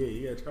 bro. Yeah,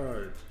 you got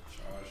charged.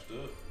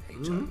 Charged up.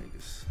 Hate y'all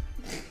niggas.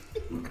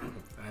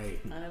 Hey,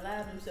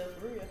 Unalive himself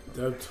for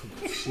real.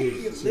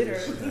 shit.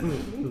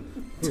 Literally.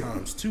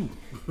 Times two.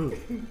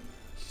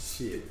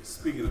 Shit.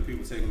 Speaking of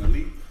people taking a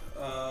leap,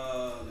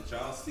 did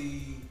y'all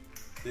see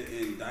the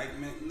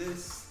indictment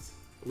list?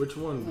 Which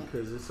one?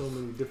 Because there's so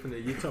many different.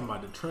 You talking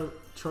about the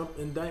Trump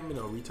indictment,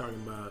 or are we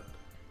talking about?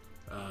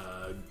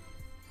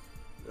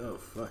 Oh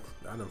fuck!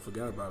 I done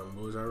forgot about them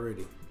boys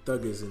already.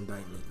 Thugger's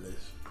indictment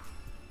list.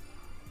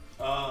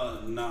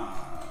 Nah.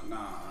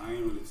 I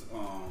ain't really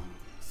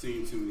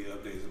seen too many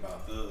updates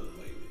about Thug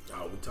lately.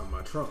 Oh, we talking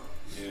about Trump?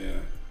 Yeah.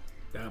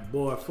 That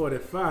boy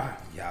 45.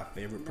 Y'all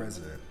favorite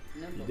president.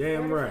 Number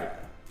Damn 45. right.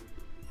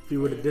 If he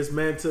would have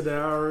dismantled the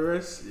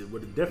IRS, it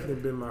would have definitely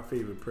been my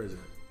favorite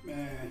president.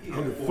 Man, he I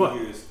don't had give a 4 fuck.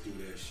 years to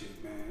do that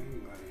shit,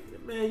 man.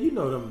 Like, Man, you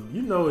know them.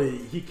 You know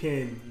he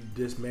can't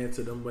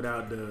dismantle them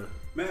without the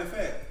matter of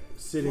fact,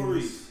 Sittings.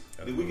 Maurice,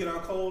 did we get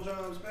our coal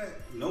jobs back?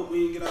 Nope, we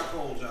didn't get our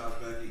coal jobs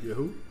back either. yeah,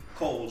 who?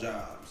 Coal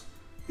jobs.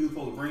 He was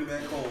supposed to bring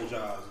back coal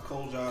jobs.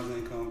 Coal jobs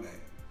ain't come back.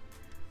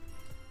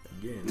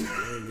 Again, they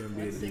ain't gonna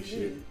be able to do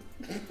shit.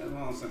 That's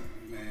what I'm saying.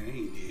 Man, he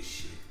ain't did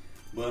shit.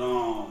 But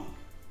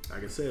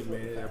Like I said,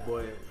 man, that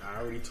boy. I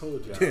already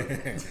told y'all.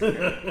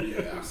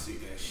 yeah, I see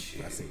that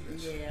shit. I seen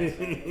this. Yeah,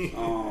 I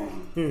saw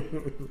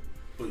that.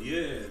 But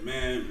yeah,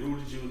 man,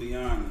 Rudy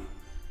Giuliani.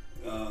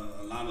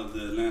 A lot of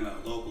the Atlanta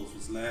locals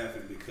was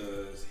laughing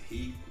because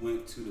he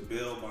went to the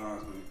bail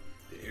bondsman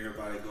that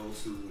everybody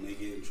goes to when they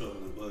get in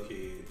trouble in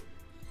Buckhead.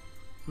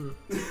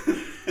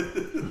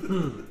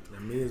 I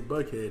mean, it's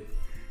Buckhead.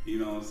 You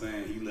know what I'm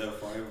saying? He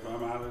left right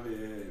from out of there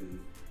and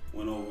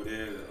went over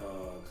there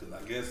because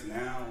I guess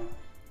now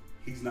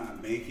he's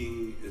not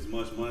making as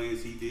much money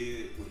as he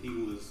did when he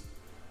was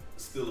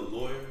still a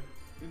lawyer.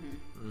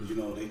 You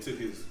know, they took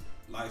his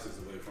license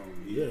away from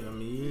him. Yeah, I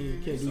mean,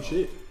 he can't do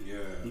shit. Yeah.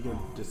 He can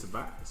just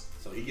advise.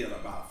 So he get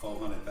about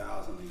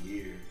 $400,000 a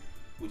year,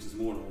 which is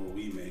more than what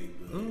we make.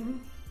 But,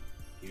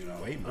 you know,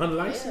 Wait,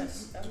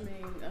 Unlicensed? Yeah, I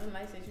mean,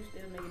 unlicensed, you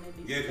still making that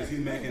decent. yeah, because he's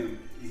making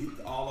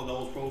all of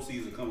those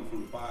proceeds are coming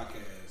from the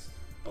podcast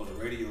or the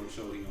radio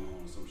show he on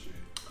or some shit.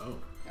 Oh.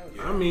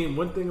 Yeah. I mean,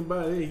 one thing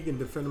about it, he can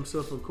defend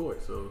himself in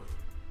court. So,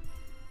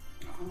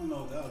 I don't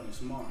know if that would be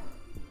smart.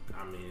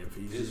 I mean, if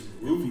he's It's just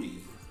Rudy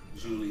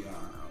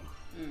Giuliani.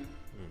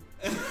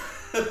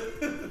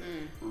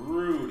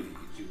 Rudy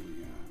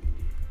Giuliani.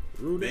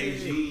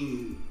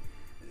 Rudy.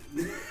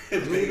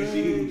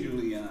 Beijing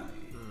Giuliani.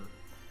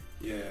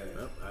 Yeah.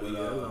 Yep, I But, leave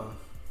that alone.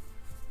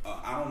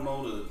 I don't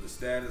know the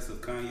status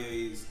of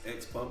Kanye's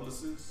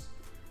ex-publicist,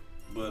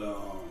 but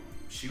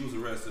she was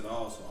arrested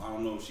also. I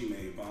don't know if she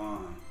made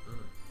bond,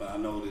 but I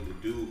know that the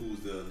dude who's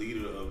the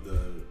leader of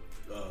the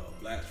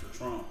Blacks for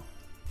Trump,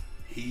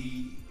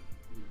 he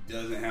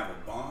doesn't have a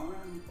bond.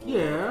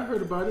 Yeah, I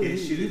heard about it.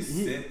 His shit is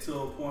set to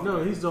a point.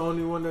 No, he's the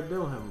only one that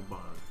don't have a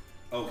bond.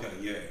 Okay,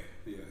 yeah.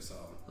 So,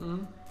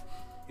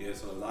 yeah.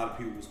 So a lot of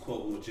people was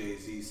quoting what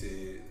Jay-Z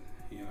said.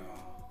 You know,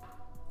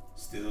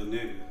 still a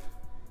nigga.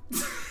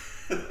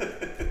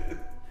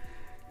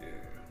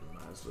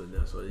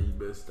 That's why you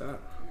better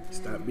stop.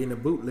 Stop being a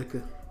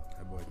bootlicker.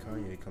 That boy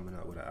Kanye coming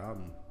out with an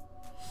album.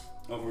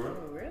 Oh, for real?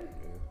 Oh, really? Yeah.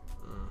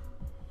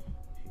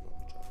 He gonna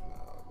be dropping an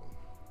album.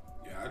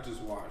 Yeah, I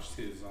just watched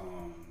his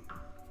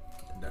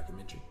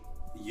Documentary.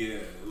 yeah,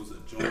 it was a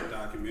joint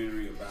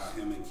documentary about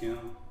him and Kim.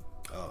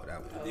 Oh,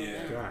 that was.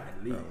 Yeah. God,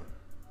 Lee.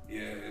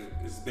 Yeah,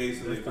 it's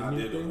basically That's the about new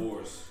their thing?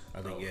 divorce.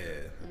 I think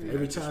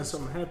Every time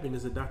something happens,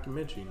 it's a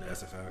documentary now.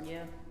 That's a fact.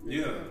 Yeah.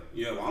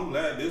 Yeah. Well, I'm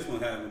glad this one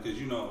happened because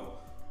you know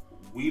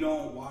we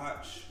don't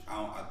watch.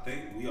 I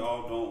think we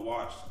all don't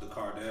watch the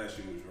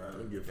Kardashians, right?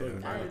 Don't give a fuck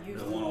about it.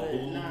 The one on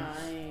Hulu. Nah,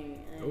 I ain't.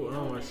 I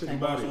don't watch shit You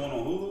about watch it. the one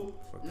on Hulu?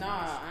 Nah,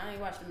 I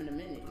ain't watched them in a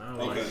minute. I don't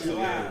Okay, watch so shit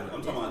yeah, about it.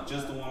 I'm talking about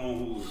just the one on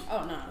Hulu.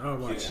 Oh no. I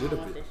don't watch Yeah. shit I don't of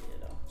watch it. that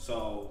shit though.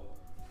 So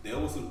there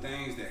was some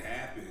things that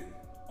happened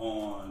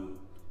on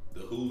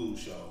the Hulu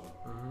show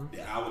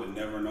that I would have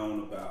never known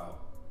about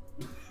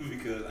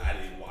because I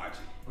didn't watch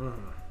it.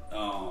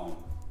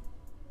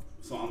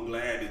 So I'm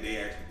glad that they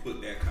actually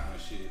put that kind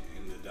of shit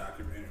in the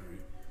documentary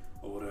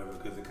or whatever,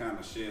 because it kind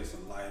of sheds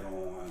some light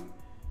on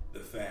the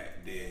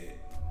fact that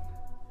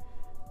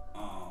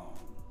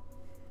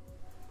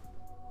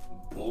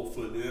both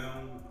of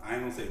them, I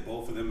ain't gonna say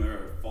both of them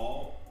are at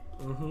fault,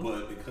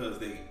 but because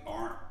they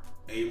aren't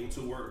able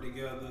to work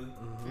together,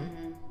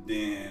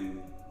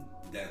 then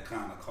that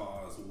kind of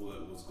caused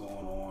what was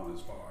going on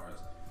as far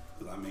as,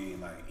 because I mean,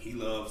 like, he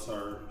loves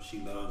her, she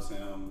loves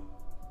him.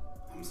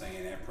 I'm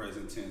saying that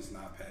present tense,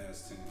 not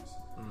past tense.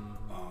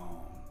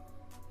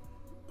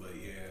 But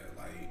yeah,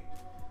 like,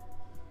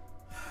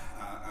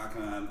 I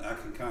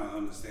can kind of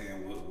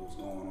understand what was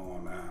going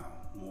on now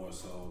more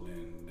so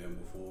than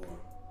before,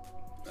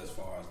 as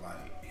far as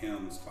like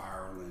him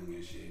spiraling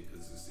and shit.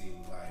 Because it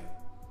seems like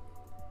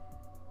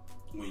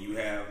when you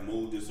have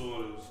mood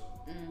disorders,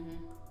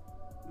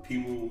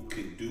 people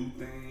can do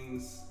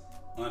things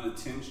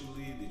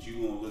unintentionally that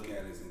you won't look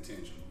at as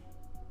intentional.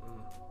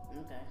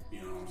 Okay.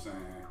 You know what I'm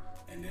saying?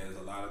 And there's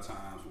a lot of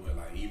times where,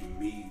 like, even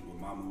me with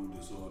my mood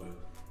disorder,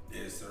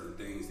 there's certain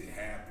things that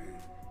happen,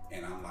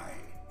 and I'm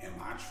like, am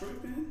I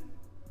tripping?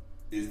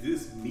 Is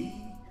this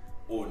me,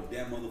 or did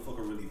that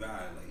motherfucker really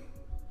violate?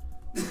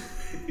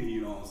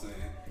 You know what I'm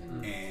saying?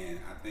 And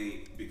I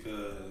think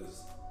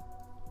because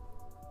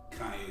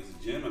Kanye's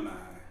a Gemini,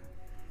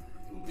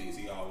 who thinks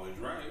he always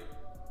right,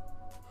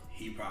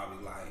 he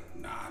probably like,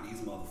 nah,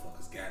 these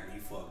motherfuckers got me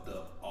fucked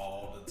up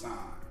all the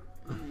time.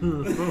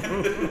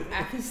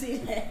 I can see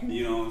that.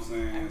 You know what I'm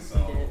saying? I can see So,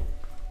 that.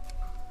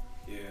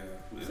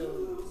 yeah. So,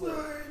 it was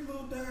alright,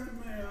 little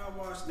documentary. I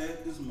watched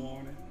that this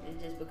morning.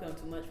 It just become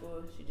too much for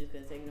her. She just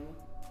couldn't take it no more.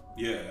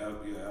 Yeah,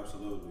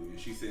 absolutely. And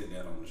she said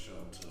that on the show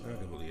I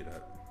can believe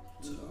that.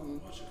 to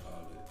what you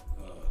call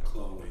it,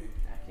 Chloe.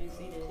 I can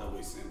see that.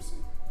 Chloe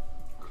Simpson.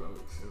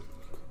 Chloe Simpson.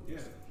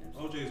 Yeah,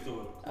 OJ's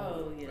daughter.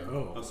 Oh yeah.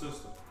 Oh. Her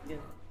sister. Yeah.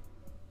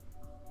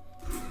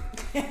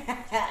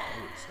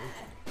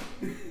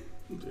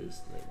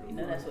 This nigga. You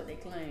know that's what they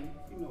claim.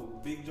 You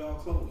know, Big Jaw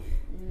Chloe.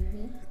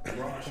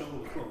 Broad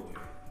shoulder Chloe.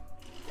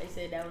 They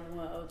said that was the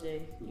one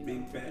OJ.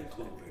 Big fat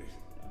Chloe.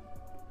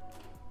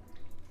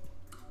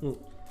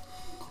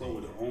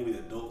 Chloe, the only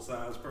adult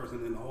sized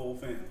person in the whole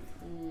family.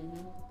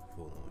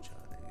 Full on with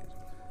y'all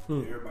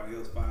niggas. Everybody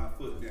else 5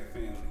 foot in that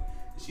family.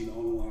 And she the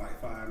only one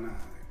like 5'9".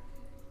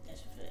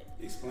 That's a fact.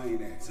 Explain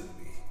that to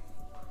me.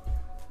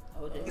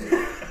 OJ.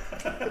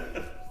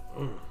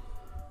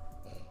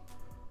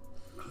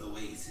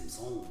 Chloe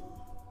Simpson.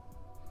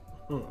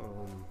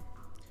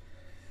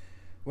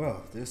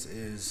 Well, this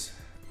is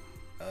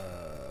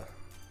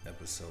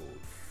episode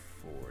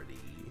 40.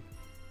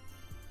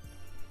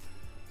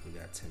 We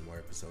got 10 more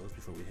episodes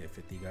before we hit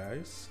 50,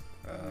 guys.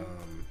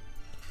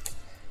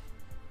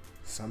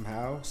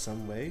 Somehow,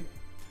 some way,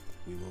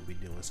 we will be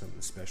doing something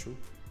special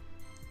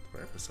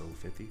for episode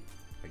 50,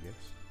 I guess.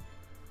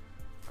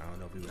 I don't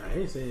know if we I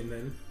ain't saying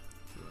nothing.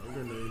 I don't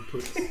got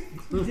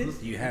no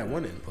inputs. You had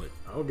one input.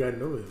 I don't got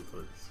no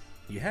inputs.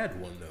 You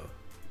had one, though.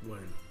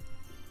 One.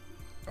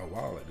 A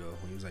while ago,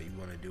 when you was like, you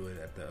want to do it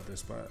at the other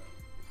spot.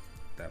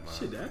 That my,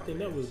 Shit, I think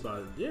that was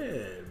about,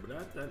 but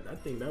I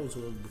think that was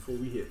one before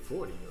we hit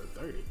 40 or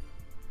 30.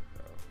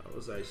 I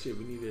was like, shit,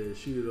 we need to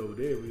shoot it over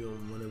there. We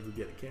don't want to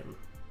get a camera.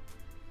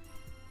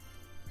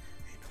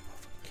 Ain't no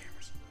motherfucking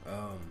cameras.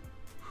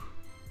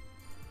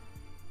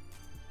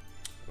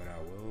 But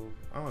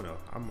I don't know.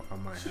 I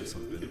might have Shit,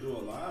 something. we could do a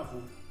live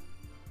one.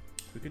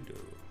 We could do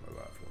a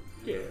live one.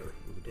 Yeah,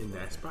 we could do in a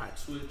that live spot.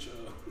 Twitch,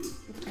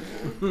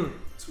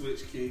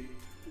 Twitch Kick,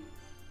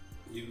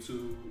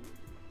 YouTube,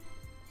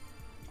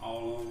 all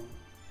on.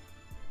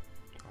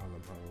 all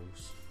them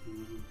hoes.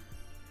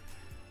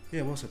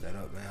 Yeah, we'll set that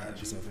up, man.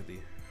 Episode 50.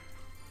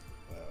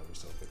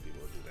 Episode 50,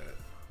 we'll do that.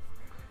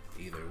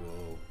 Either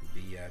we'll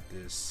be at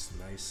this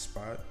nice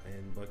spot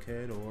in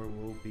Buckhead, or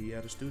we'll be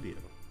at a studio.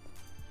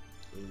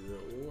 Either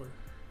or.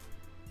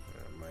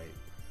 I might,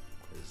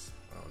 cause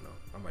I don't know.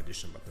 I might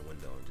just jump out the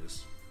window and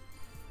just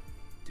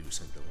do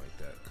something like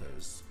that,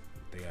 cause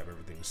they have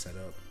everything set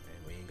up,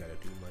 and we ain't gotta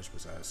do much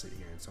besides sit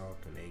here and talk,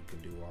 and they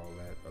can do all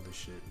that other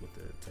shit with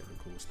the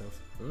technical stuff.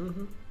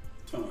 Talking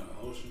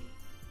about the ocean.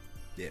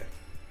 Yeah.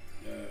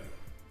 Yeah.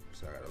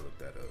 So I gotta look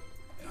that up.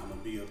 And I'm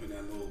gonna be up in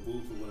that little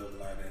booth or whatever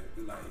like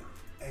that. Like,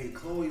 hey,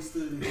 Chloe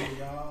stood in here,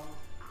 y'all.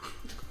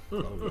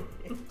 Oh,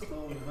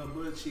 Chloe and her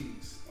butt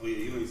cheeks. Oh yeah,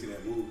 you ain't see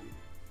that movie.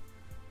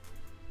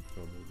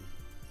 no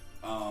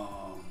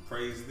movie.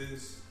 Praise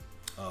This.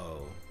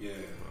 Oh. Yeah.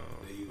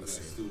 They use let's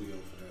that see. studio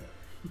for that.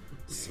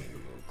 Seen the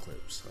little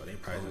clips. Oh, they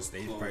prices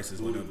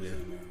Chloe went up was there.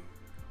 in there.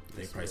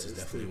 They prices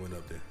definitely went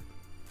up there.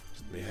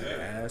 They had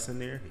the ass in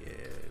there. Yeah.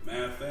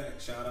 Matter of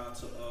fact, shout out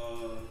to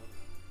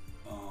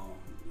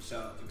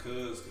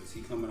Cuz, because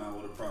he coming out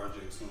with a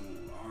project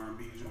soon,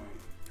 R&B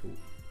joint.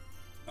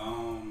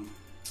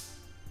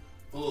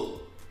 Who?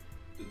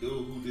 The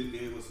dude who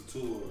gave us a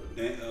tour. I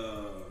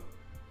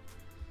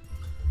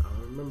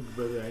don't remember,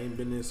 brother. I ain't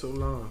been there so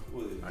long.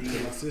 What is it? I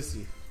can't assist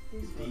you.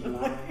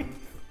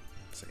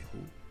 Say who?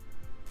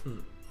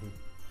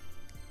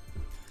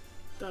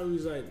 Thought he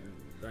was like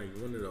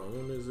one of the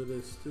owners of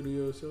the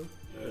studio or so.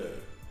 Yeah.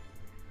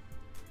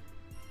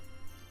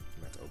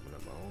 I'm about to open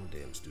up my own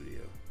damn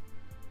studio.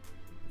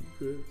 You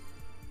could.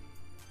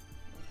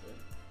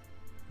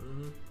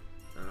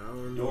 I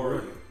don't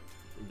remember.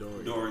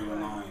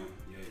 Dorian Lion.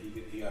 Yeah,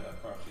 he got a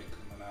project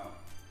coming out.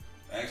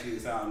 Actually,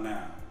 it's out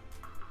now.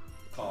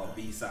 Called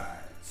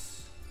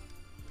B-Sides.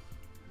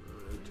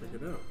 Check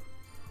it out.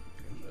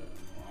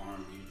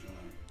 R&B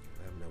joint.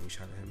 Let him know we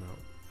shouted him out.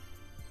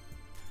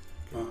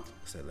 Huh?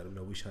 Said let him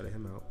know we shouted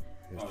him out.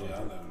 Oh yeah, I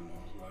let him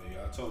know. Like,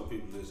 yeah, I told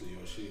people listen to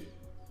your shit.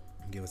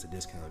 Give us a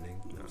discount,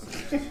 nigga. You know what I'm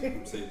saying?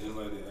 I'm saying just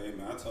like that. Hey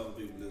man, I told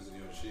people listen to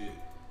your shit.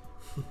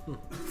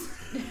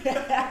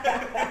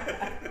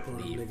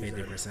 Need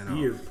 50% off.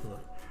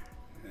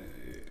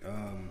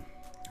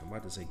 I'm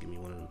about to say, give me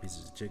one of them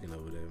pieces of chicken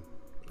over there.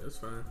 That's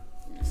fine.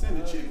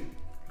 Send the chicken.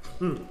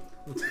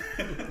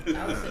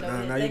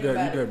 Nah, you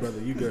good, brother.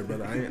 You good,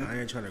 brother. I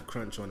ain't trying to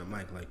crunch on the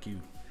mic like you.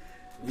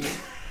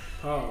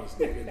 Pause,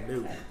 nigga.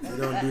 No, we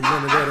don't do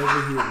none of that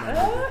over here, my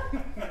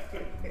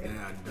nigga.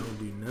 Nah, I don't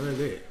do none of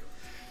that.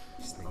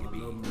 I don't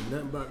know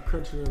nothing about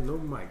crunching on no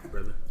mic,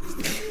 brother.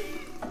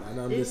 Not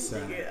on this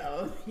side.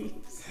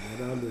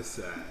 Not on this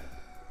side.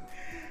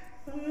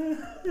 Oh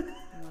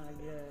my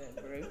god,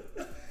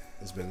 bro.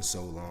 It's been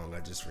so long, I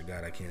just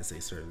forgot I can't say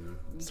certain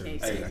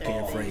Can't shit. I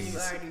can't phrase. You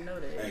already know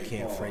that. I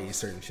can't phrase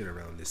certain shit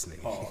around this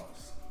nigga.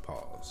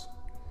 Pause.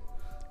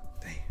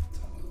 Damn. It's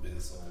been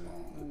so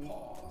long.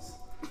 Pause.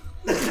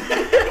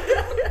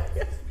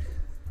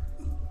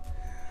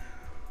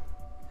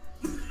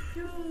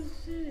 Oh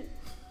shit.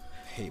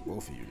 Hate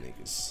both of you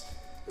niggas.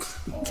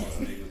 Pause,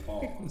 nigga.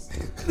 Pause.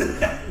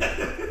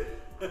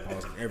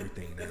 Pause on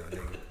everything now,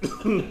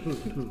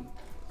 nigga.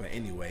 But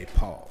anyway,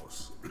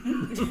 pause.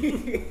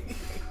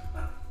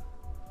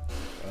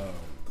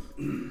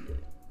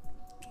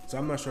 So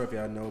I'm not sure if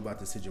y'all know about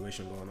the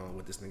situation going on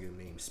with this nigga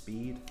named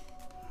Speed.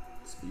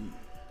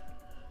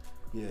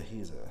 Yeah,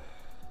 he's a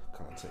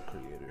content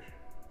creator.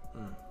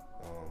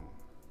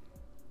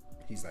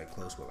 He's like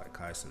close with like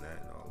Kai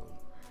Cenat and all of them.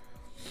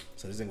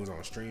 So this thing was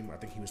on stream. I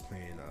think he was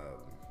playing.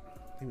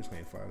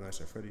 Five Nights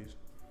at Freddy's.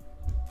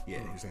 Yeah,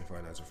 he was playing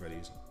Five Nights at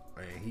Freddy's,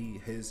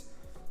 and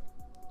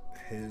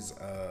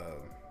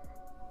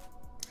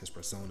his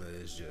persona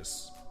is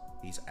just,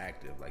 he's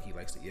active. Like, he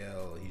likes to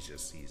yell.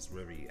 He's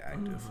very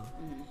active.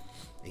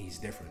 And he's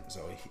different.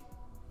 So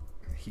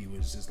he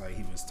was just like,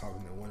 he was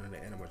talking to one of the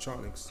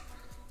animatronics.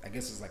 I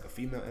guess it's like a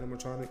female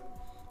animatronic.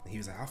 And he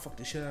was like, I'll fuck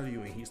the shit out of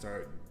you. And he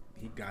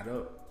got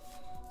up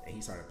and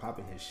he started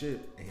popping his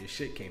shit, and his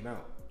shit came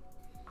out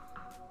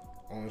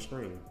on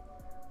stream.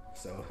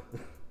 So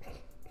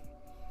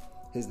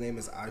his name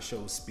is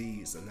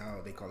Ishowspeed. So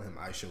now they call him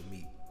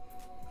Ishowmeat.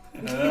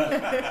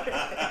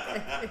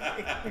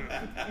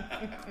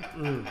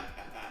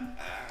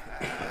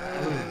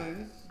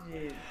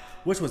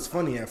 Which was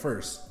funny at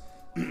first,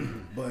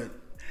 but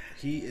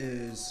he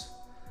is,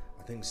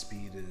 I think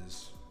Speed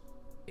is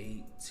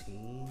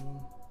 18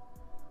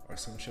 or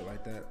some shit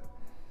like that,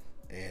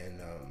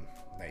 and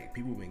like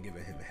people been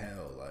giving him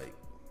hell,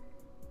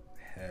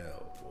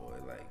 boy,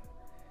 like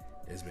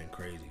it's been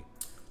crazy.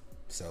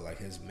 So like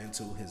his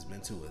mental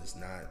is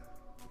not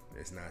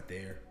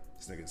there.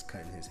 This nigga's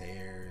cutting his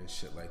hair and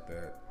shit like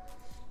that,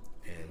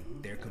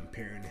 and they're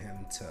comparing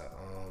him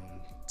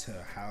to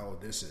how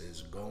this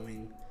is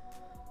going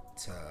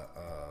to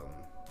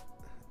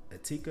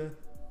Etika.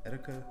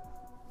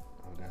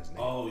 Oh, that's his name.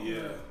 Oh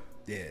yeah.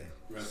 Yeah.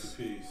 Rest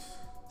in peace.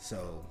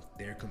 So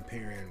they're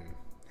comparing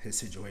his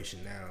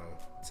situation now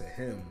to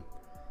him,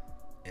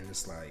 and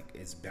it's like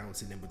it's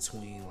bouncing in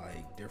between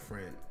like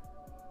different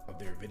of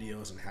their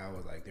videos and how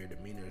like their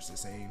demeanor is the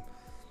same.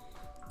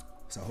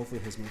 So hopefully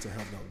his mental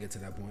health don't get to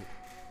that point.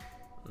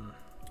 But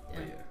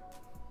yeah.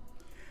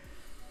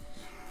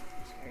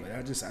 But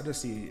I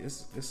just see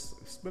it's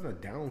been a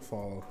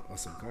downfall of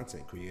some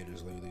content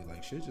creators lately.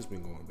 Like shit's just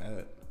been going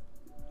bad.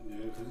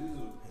 Yeah, because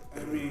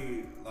I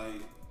mean,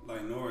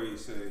 like Nori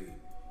say,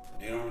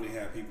 they don't really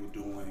have people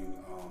doing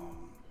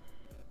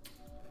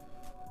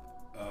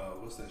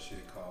what's that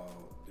shit called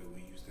that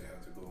we used to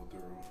have to go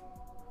through?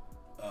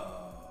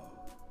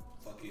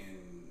 Fucking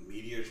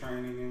media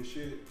training and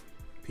shit.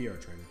 PR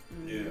training.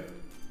 Yeah,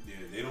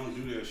 they don't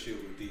do that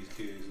shit with these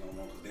kids no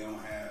more because they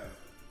don't have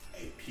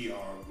a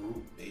PR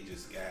group. They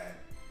just got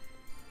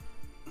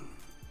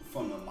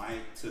from the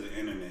mic to the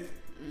internet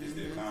is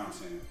their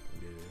content.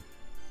 Yeah.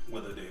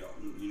 Whether they,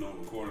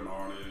 recording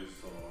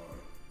artists or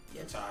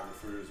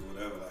photographers or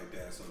whatever like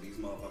that. So these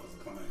motherfuckers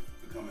are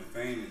becoming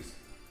famous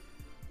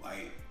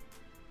like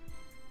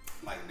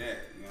that.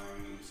 You know what I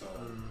mean? So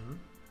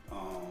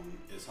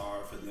it's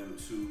hard for them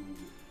to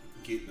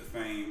get the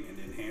fame and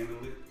then handle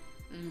it.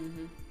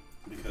 Mm-hmm.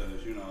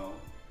 Because, you know,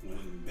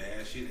 when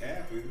bad shit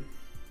happen.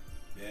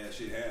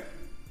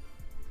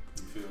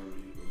 You feel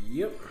me?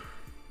 Yep.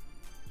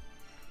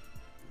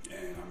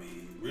 And I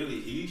mean,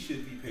 really, he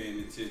should be paying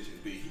attention.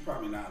 But he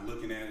probably not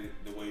looking at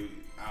it the way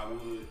I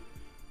would.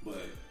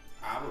 But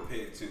I would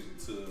pay attention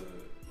to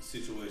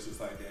situations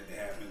like that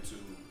happen to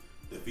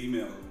the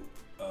female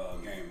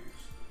gamers.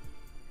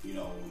 You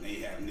know, when they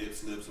have nip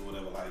slips or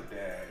whatever like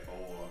that,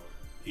 or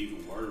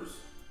even worse,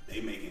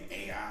 they making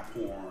AI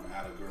porn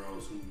out of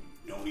girls who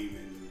don't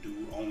even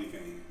do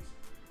OnlyFans.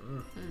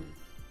 Mm-hmm.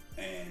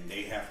 And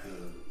they have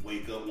to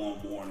wake up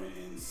one morning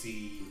and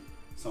see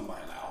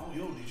somebody like, oh,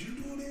 yo, did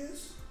you do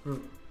this?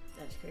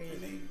 That's crazy.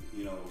 And they,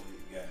 you know,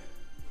 got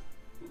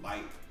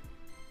like,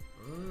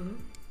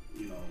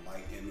 you know,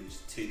 like image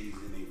titties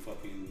in they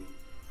fucking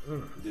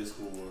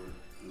Discord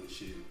and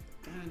shit.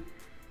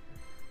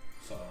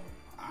 So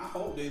I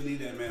hope they leave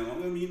that man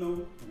alone. I mean, you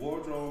know,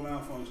 wardrobe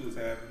malfunctions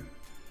happen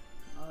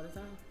all the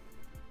time.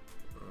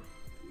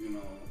 You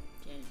know,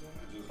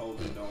 I just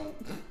hope it don't,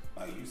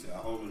 like you said, I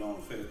hope it don't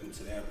affect them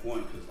to that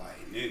point. Cause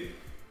like, nigga,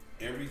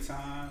 every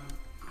time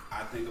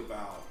I think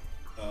about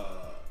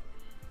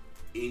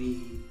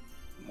any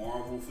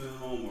Marvel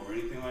film or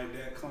anything like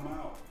that come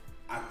out,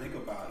 I think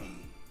about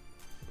E.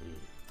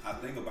 I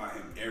think about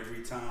him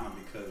every time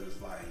because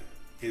it's like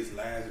his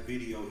last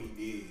video he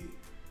did,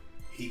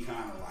 he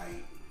kind of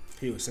like,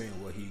 he was saying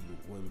what he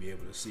wouldn't be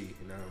able to see,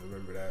 and I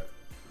remember that.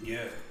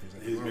 Yeah,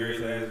 like, his very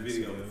last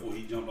video before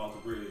he jumped off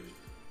the bridge,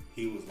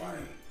 he was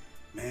like,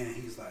 man,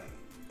 he's like,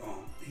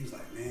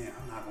 man,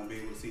 I'm not gonna be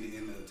able to see the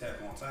end of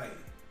Attack on Titan.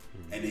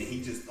 Mm-hmm. And then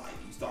he just like,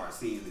 you start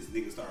seeing this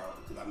nigga start,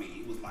 because I mean,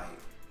 he was like,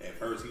 at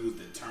first he was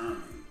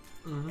determined,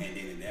 and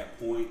then at that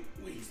point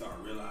when he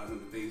started realizing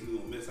the things he was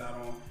gonna miss out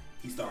on,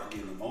 he started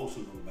getting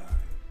emotional about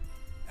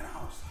it. And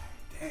I was like,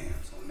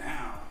 damn. So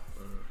now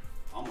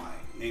I'm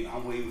like, nigga,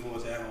 I'm waiting for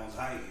Attack on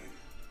Titan.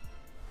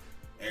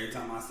 Every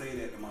time I say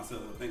that to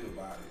myself or think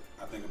about it,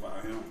 I think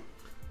about him.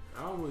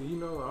 I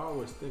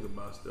always think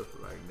about stuff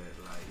like that,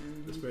 like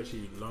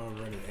especially long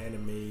running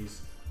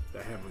animes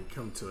that haven't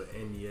come to an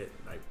end yet.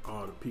 Like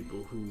all the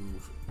people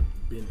who've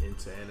been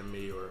into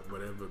anime or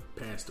whatever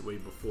passed away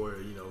before,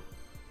 you know,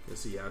 can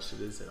see how shit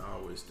is, and I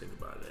always think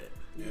about that.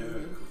 Yeah,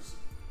 because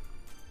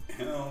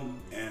him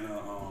and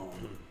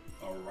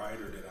a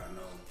writer that I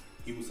know,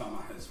 he was talking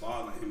about his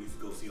father and him used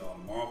to go see all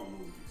the Marvel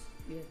movies.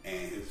 Yeah.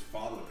 And his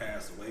father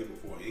passed away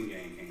before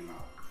Endgame came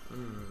out.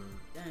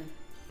 Dang.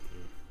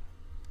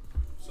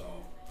 So,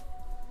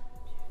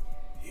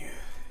 yeah,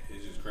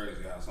 it's just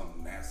crazy how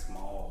something that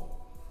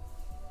small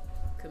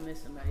could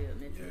mess somebody up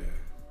mentally. Yeah.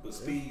 But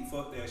Speed,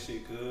 fuck that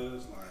shit,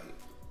 cuz. Like,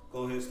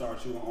 go ahead and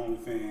start you on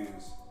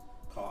OnlyFans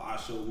called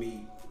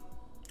Ishowspeed.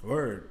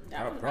 Word.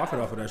 I profit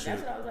off of that shit.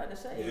 That's what I was about to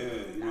say.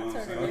 Yeah, you know what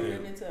I'm saying? Turn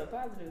it into a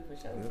positive for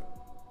sure. Yep.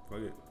 Fuck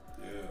it.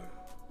 Yeah.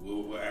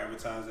 We'll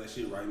advertise that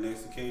shit right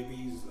next to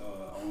KB's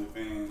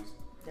OnlyFans.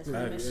 That's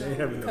coming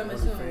soon. Coming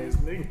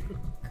soon.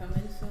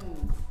 Coming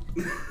soon.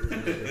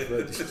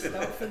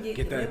 Don't forget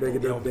get that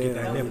nipple. Get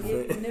that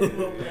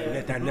nipple.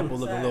 Let that nipple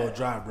look a little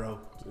dry, bro.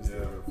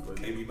 Yeah.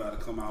 KB about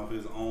to come out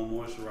with his own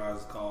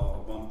moisturizer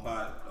called Bum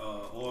Pot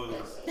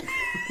Oils. This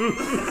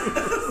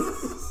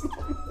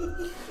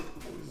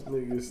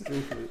nigga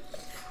stupid.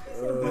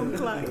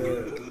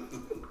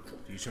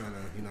 You trying to,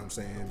 you know what I'm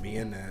saying, be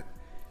in that,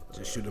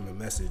 just shoot him a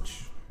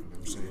message. You know what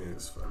I'm saying?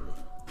 It's funny.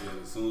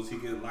 Yeah, as soon as he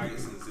get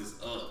licensed, it's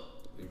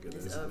up.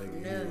 It's up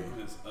from there.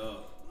 It's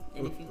up.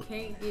 And if you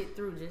can't get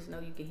through, just know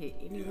you can hit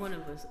any one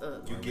of us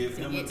up. You give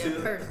him a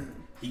tip.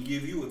 Person. He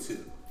give you a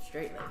tip.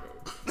 Straight like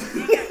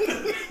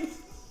that.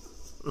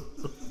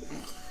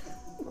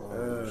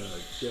 Oh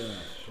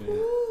gosh.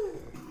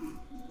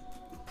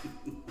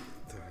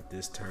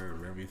 This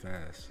term very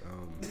fast.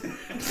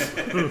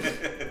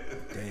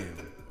 Damn.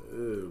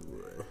 Oh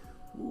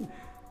boy.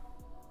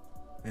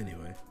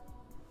 Anyway,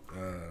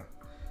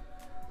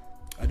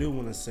 I do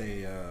want to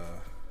say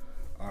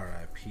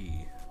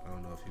R.I.P. I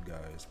don't know if you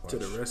guys watch. To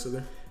the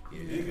wrestler?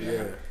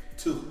 Yeah.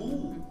 To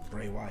who?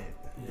 Bray Wyatt.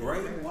 Yeah.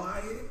 Bray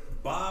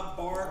Wyatt, Bob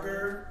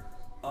Barker.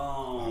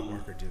 Bob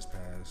Barker just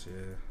passed.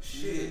 Yeah.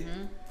 Shit.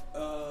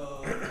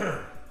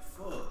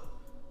 Fuck.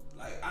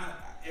 Like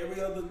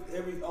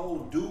every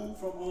old dude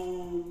from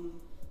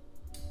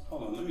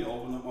hold on, let me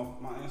open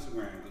up my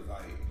Instagram because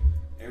like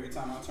every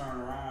time I turn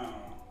around,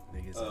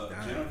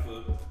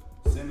 Jennifer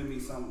sending me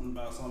something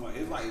about somebody.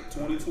 It's like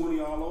 2020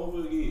 all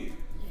over again.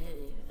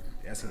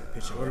 That's in the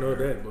picture. I don't know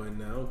that, but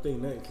I don't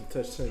think nothing can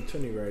touch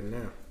 2020 right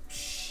now.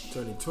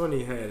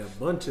 2020 had a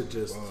bunch of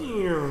just.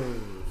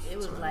 It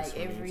was like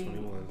every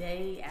 21.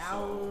 day,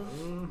 hour,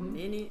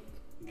 minute.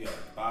 You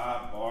got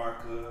Bob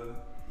Barker.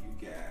 You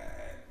got.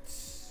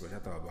 But I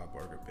thought Bob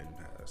Barker been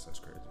passed. That's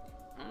crazy.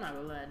 I'm not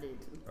gonna lie, I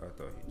did too. I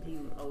thought he did. He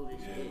was old as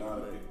shit. Yeah, a lot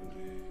of people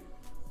did.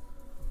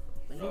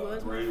 But he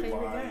was my Bray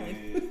favorite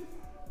Wyatt. guy.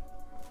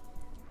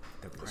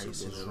 The price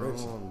is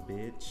wrong,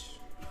 bitch.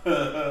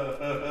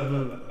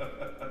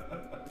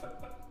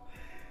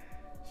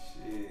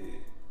 Shit.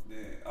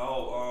 Then,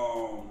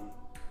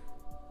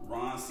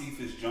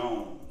 Cephas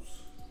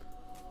Jones.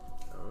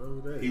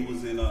 Oh, that. He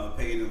was in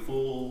Paid in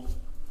Full.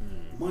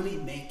 Money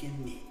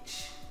Making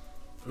Mitch.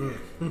 Yeah.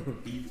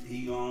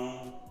 he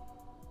gone.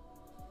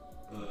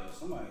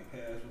 Somebody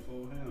passed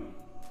before him.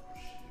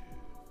 Shit.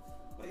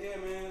 But yeah,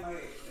 man,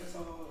 like that's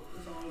all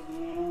that's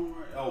going on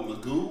right. Oh,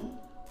 Magoo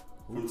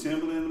from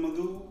Timberland to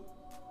Magoo.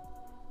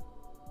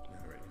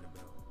 Not ringing the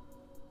bell.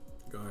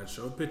 Go ahead,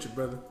 show a picture,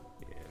 brother.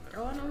 Yeah.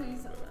 Oh, I know who you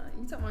talking about.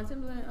 You talking about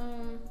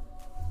Timberland?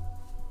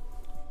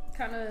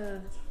 Kind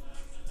of.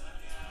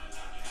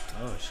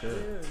 Oh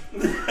shit.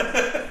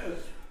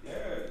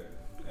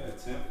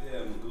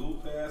 Yeah,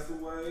 Magoo passed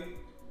away.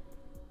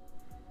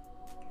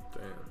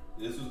 Damn.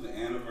 This was the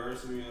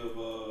anniversary of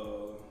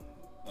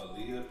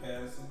Aaliyah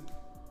passing.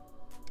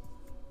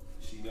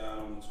 She died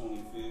on the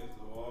 25th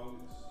of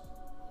August.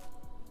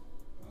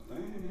 I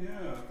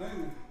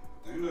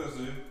think that's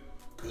it.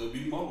 Could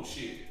be more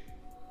shit.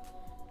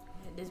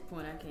 At this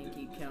point, I can't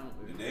keep count.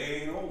 The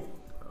day ain't over.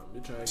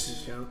 You trying to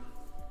keep count?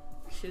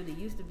 Shoot, it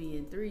used to be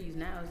in threes.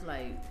 Now it's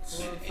like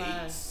 4,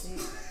 5,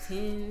 6,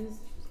 10s.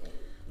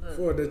 Look.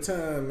 For the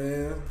time,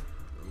 man.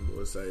 I'm going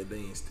to say they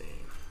ain't staying.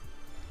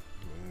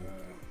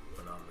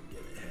 But I'm going to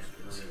get it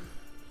happens.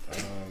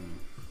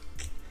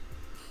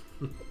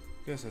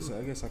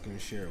 I guess I can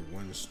share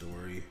one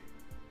story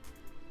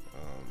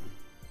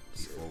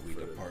before we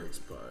for depart. The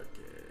next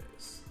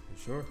podcast. You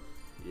sure?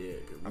 Yeah,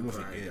 because we I'm gonna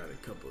probably forget. got a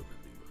couple to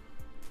do.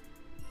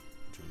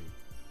 What you mean?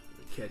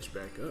 To catch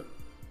back up.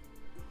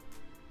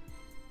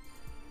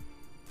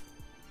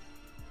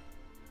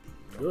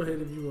 Go ahead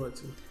if you want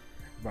to.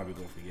 Probably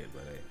gonna forget,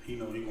 but hey. He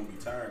know he gonna be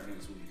tired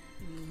next week.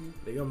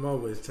 Nigga, I'm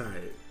always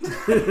tired.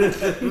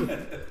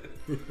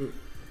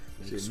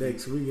 Shit,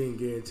 next week ain't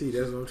guaranteed.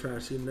 That's what I'm trying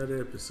to shoot another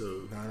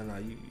episode. No.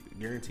 You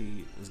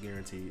guaranteed. It's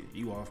guaranteed.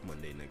 You off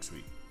Monday next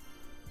week.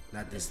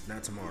 Not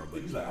tomorrow,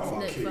 but He's like, I don't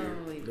Next care.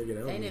 following week. Nigga,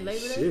 that Ain't it don't Labor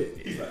mean Day? shit.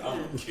 He's like, I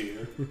don't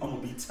care. I'm gonna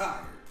be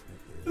tired.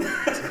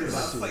 Cause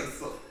I say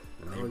so.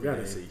 I don't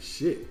gotta say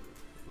shit.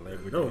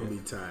 Labor Don't Day.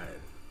 be tired.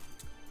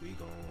 We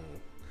gon'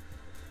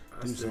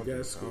 I do still something.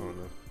 got school. I don't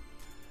know.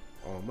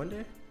 On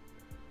Monday?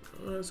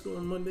 I got school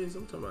on Mondays.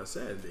 I'm talking about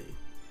Saturday.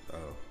 Oh,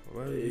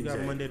 well, Yeah, you got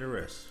exactly. Monday to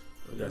rest.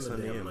 I You got got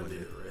Sunday and Monday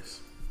Monday. to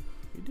rest.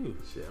 You do.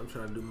 Shit, I'm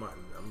trying to do I'm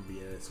gonna be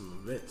at some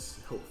events.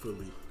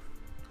 Hopefully,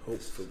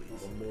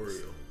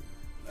 Memorial.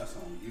 That's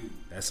on you.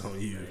 That's on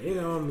you. It ain't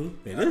on me.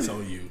 It is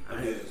on you.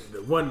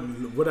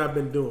 What I've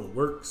been doing,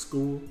 work,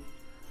 school.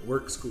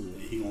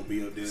 He gonna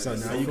be up there. So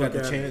now So you got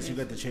the fuck chance. You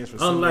got the chance for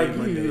Unlike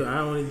Sunday, Monday. you,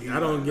 I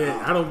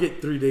don't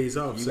get 3 days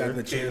off, You sir. got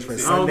the chance for I I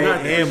don't Sunday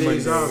got 3 and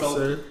days Monday. off, So-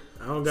 sir.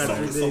 I don't got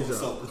 3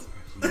 days off.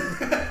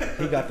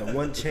 He got the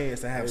one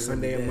chance to have Hey,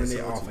 Sunday and man, Monday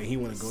so off, and he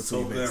want to go to so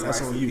events. good, That's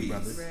rice on and you, peas.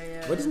 brother.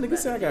 What this nigga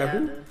say I got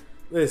who?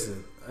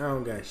 Listen, I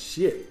don't got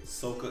shit.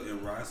 Soca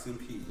and rice and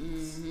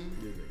peas.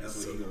 That's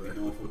what So he gonna be good.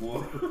 doing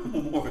for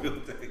Memorial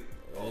Day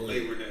or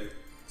Labor Day.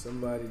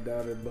 Somebody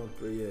daughter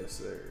bumper, yes,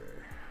 sir.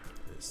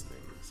 This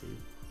nigga, see.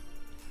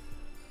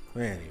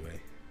 Well, anyway,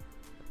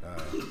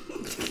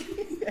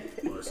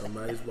 Or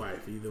somebody's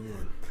wife, either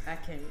one. I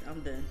can't.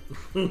 I'm done.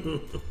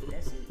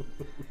 That's it.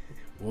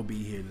 we'll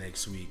be here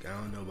next week. I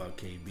don't know about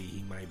KB.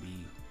 He might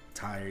be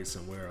tired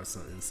somewhere or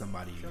something.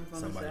 Somebody Jump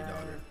on the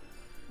daughter.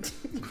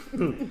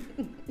 side.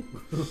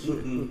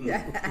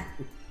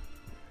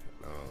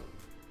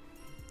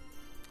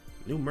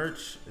 New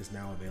merch is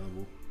now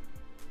available.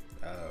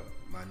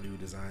 My new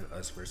design,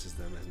 Us Versus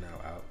Them, is now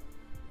out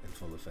in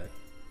full effect.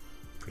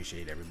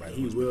 Appreciate everybody.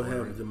 He who's will been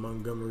ordering. have the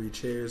Montgomery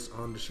chairs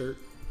on the shirt.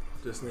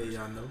 Just let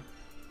y'all know.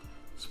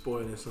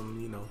 Spoiling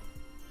some,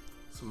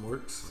 some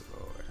works.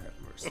 Lord have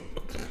mercy.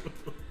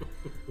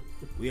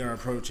 We are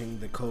approaching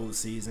the cold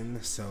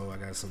season, so I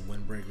got some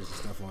windbreakers and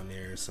stuff on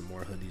there. Some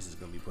more hoodies is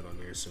gonna be put on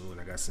there soon.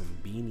 I got some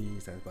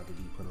beanies that's about to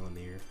be put on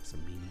there. Some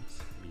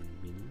beanies.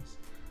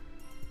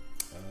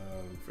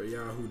 For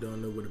y'all who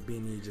don't know what a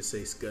beanie is, just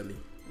say Scully.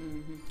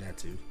 That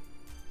too.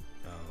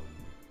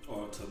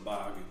 Or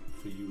toboggan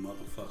for you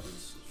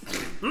motherfuckers.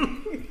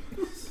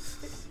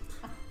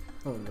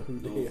 I don't know who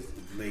they Those is.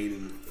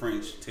 laden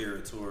French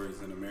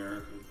territories in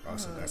America.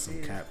 Also got some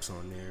dear. caps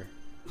on there.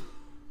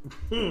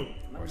 My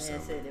Or man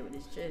something. said it with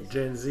his chest.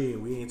 Gen Z,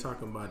 we ain't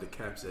talking about the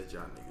caps that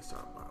y'all niggas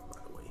talking about, by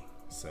the way.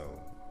 So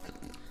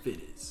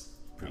Fitteds.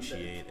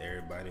 appreciate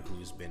everybody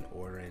who's been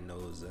ordering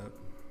those up.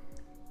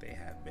 They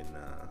have been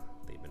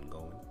they've been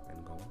going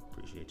and going.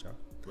 Appreciate y'all.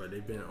 But they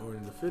been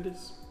ordering the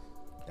fitteds.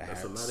 The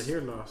That's a hats. lot of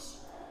hair loss.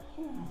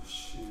 Oh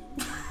shit.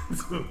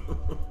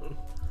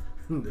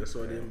 That's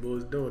what them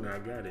boys doing. I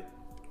got it.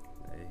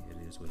 Hey,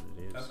 it is what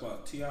it is. That's why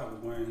T.I. was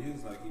wearing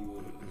his like he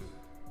was.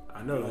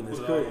 I know, and it's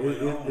Put it all the way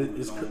on,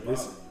 it's don't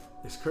bother you.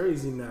 it's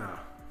crazy now.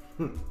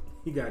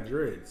 He got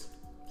dreads.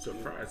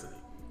 Surprisingly,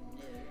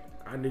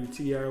 I knew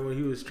T.I. when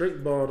he was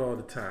straight bald all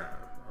the time.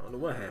 I don't know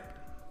what happened.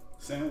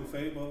 Same with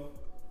Fabo.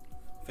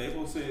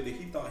 Fabo said that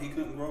he thought he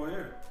couldn't grow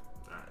hair.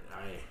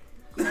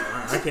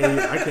 I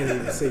can't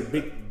even say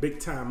big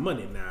time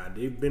money now.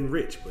 They've been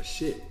rich, but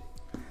shit.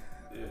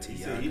 Yeah, he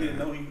T.I. said he didn't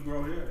know he could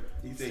grow hair.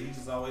 He said he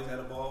just always had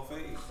a bald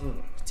face.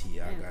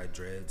 T.I. got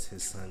dreads.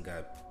 His son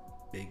got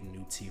big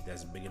new teeth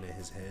that's bigger than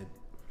his head.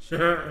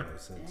 Sure.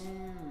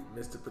 Damn.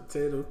 Mr.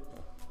 Potato.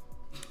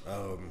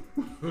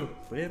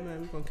 But yeah,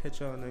 man, we're gonna catch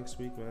y'all next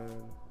week,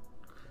 man.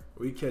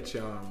 We catch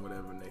y'all on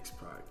whatever next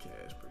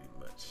podcast, pretty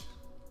much.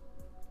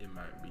 It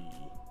might be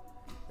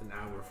an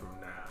hour from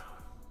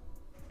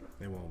now.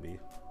 It won't be.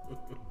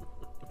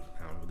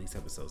 I don't release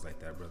episodes like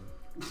that, brother.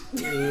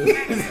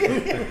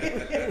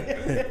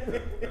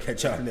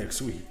 Catch y'all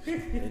next week.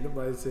 Ain't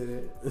nobody say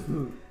that.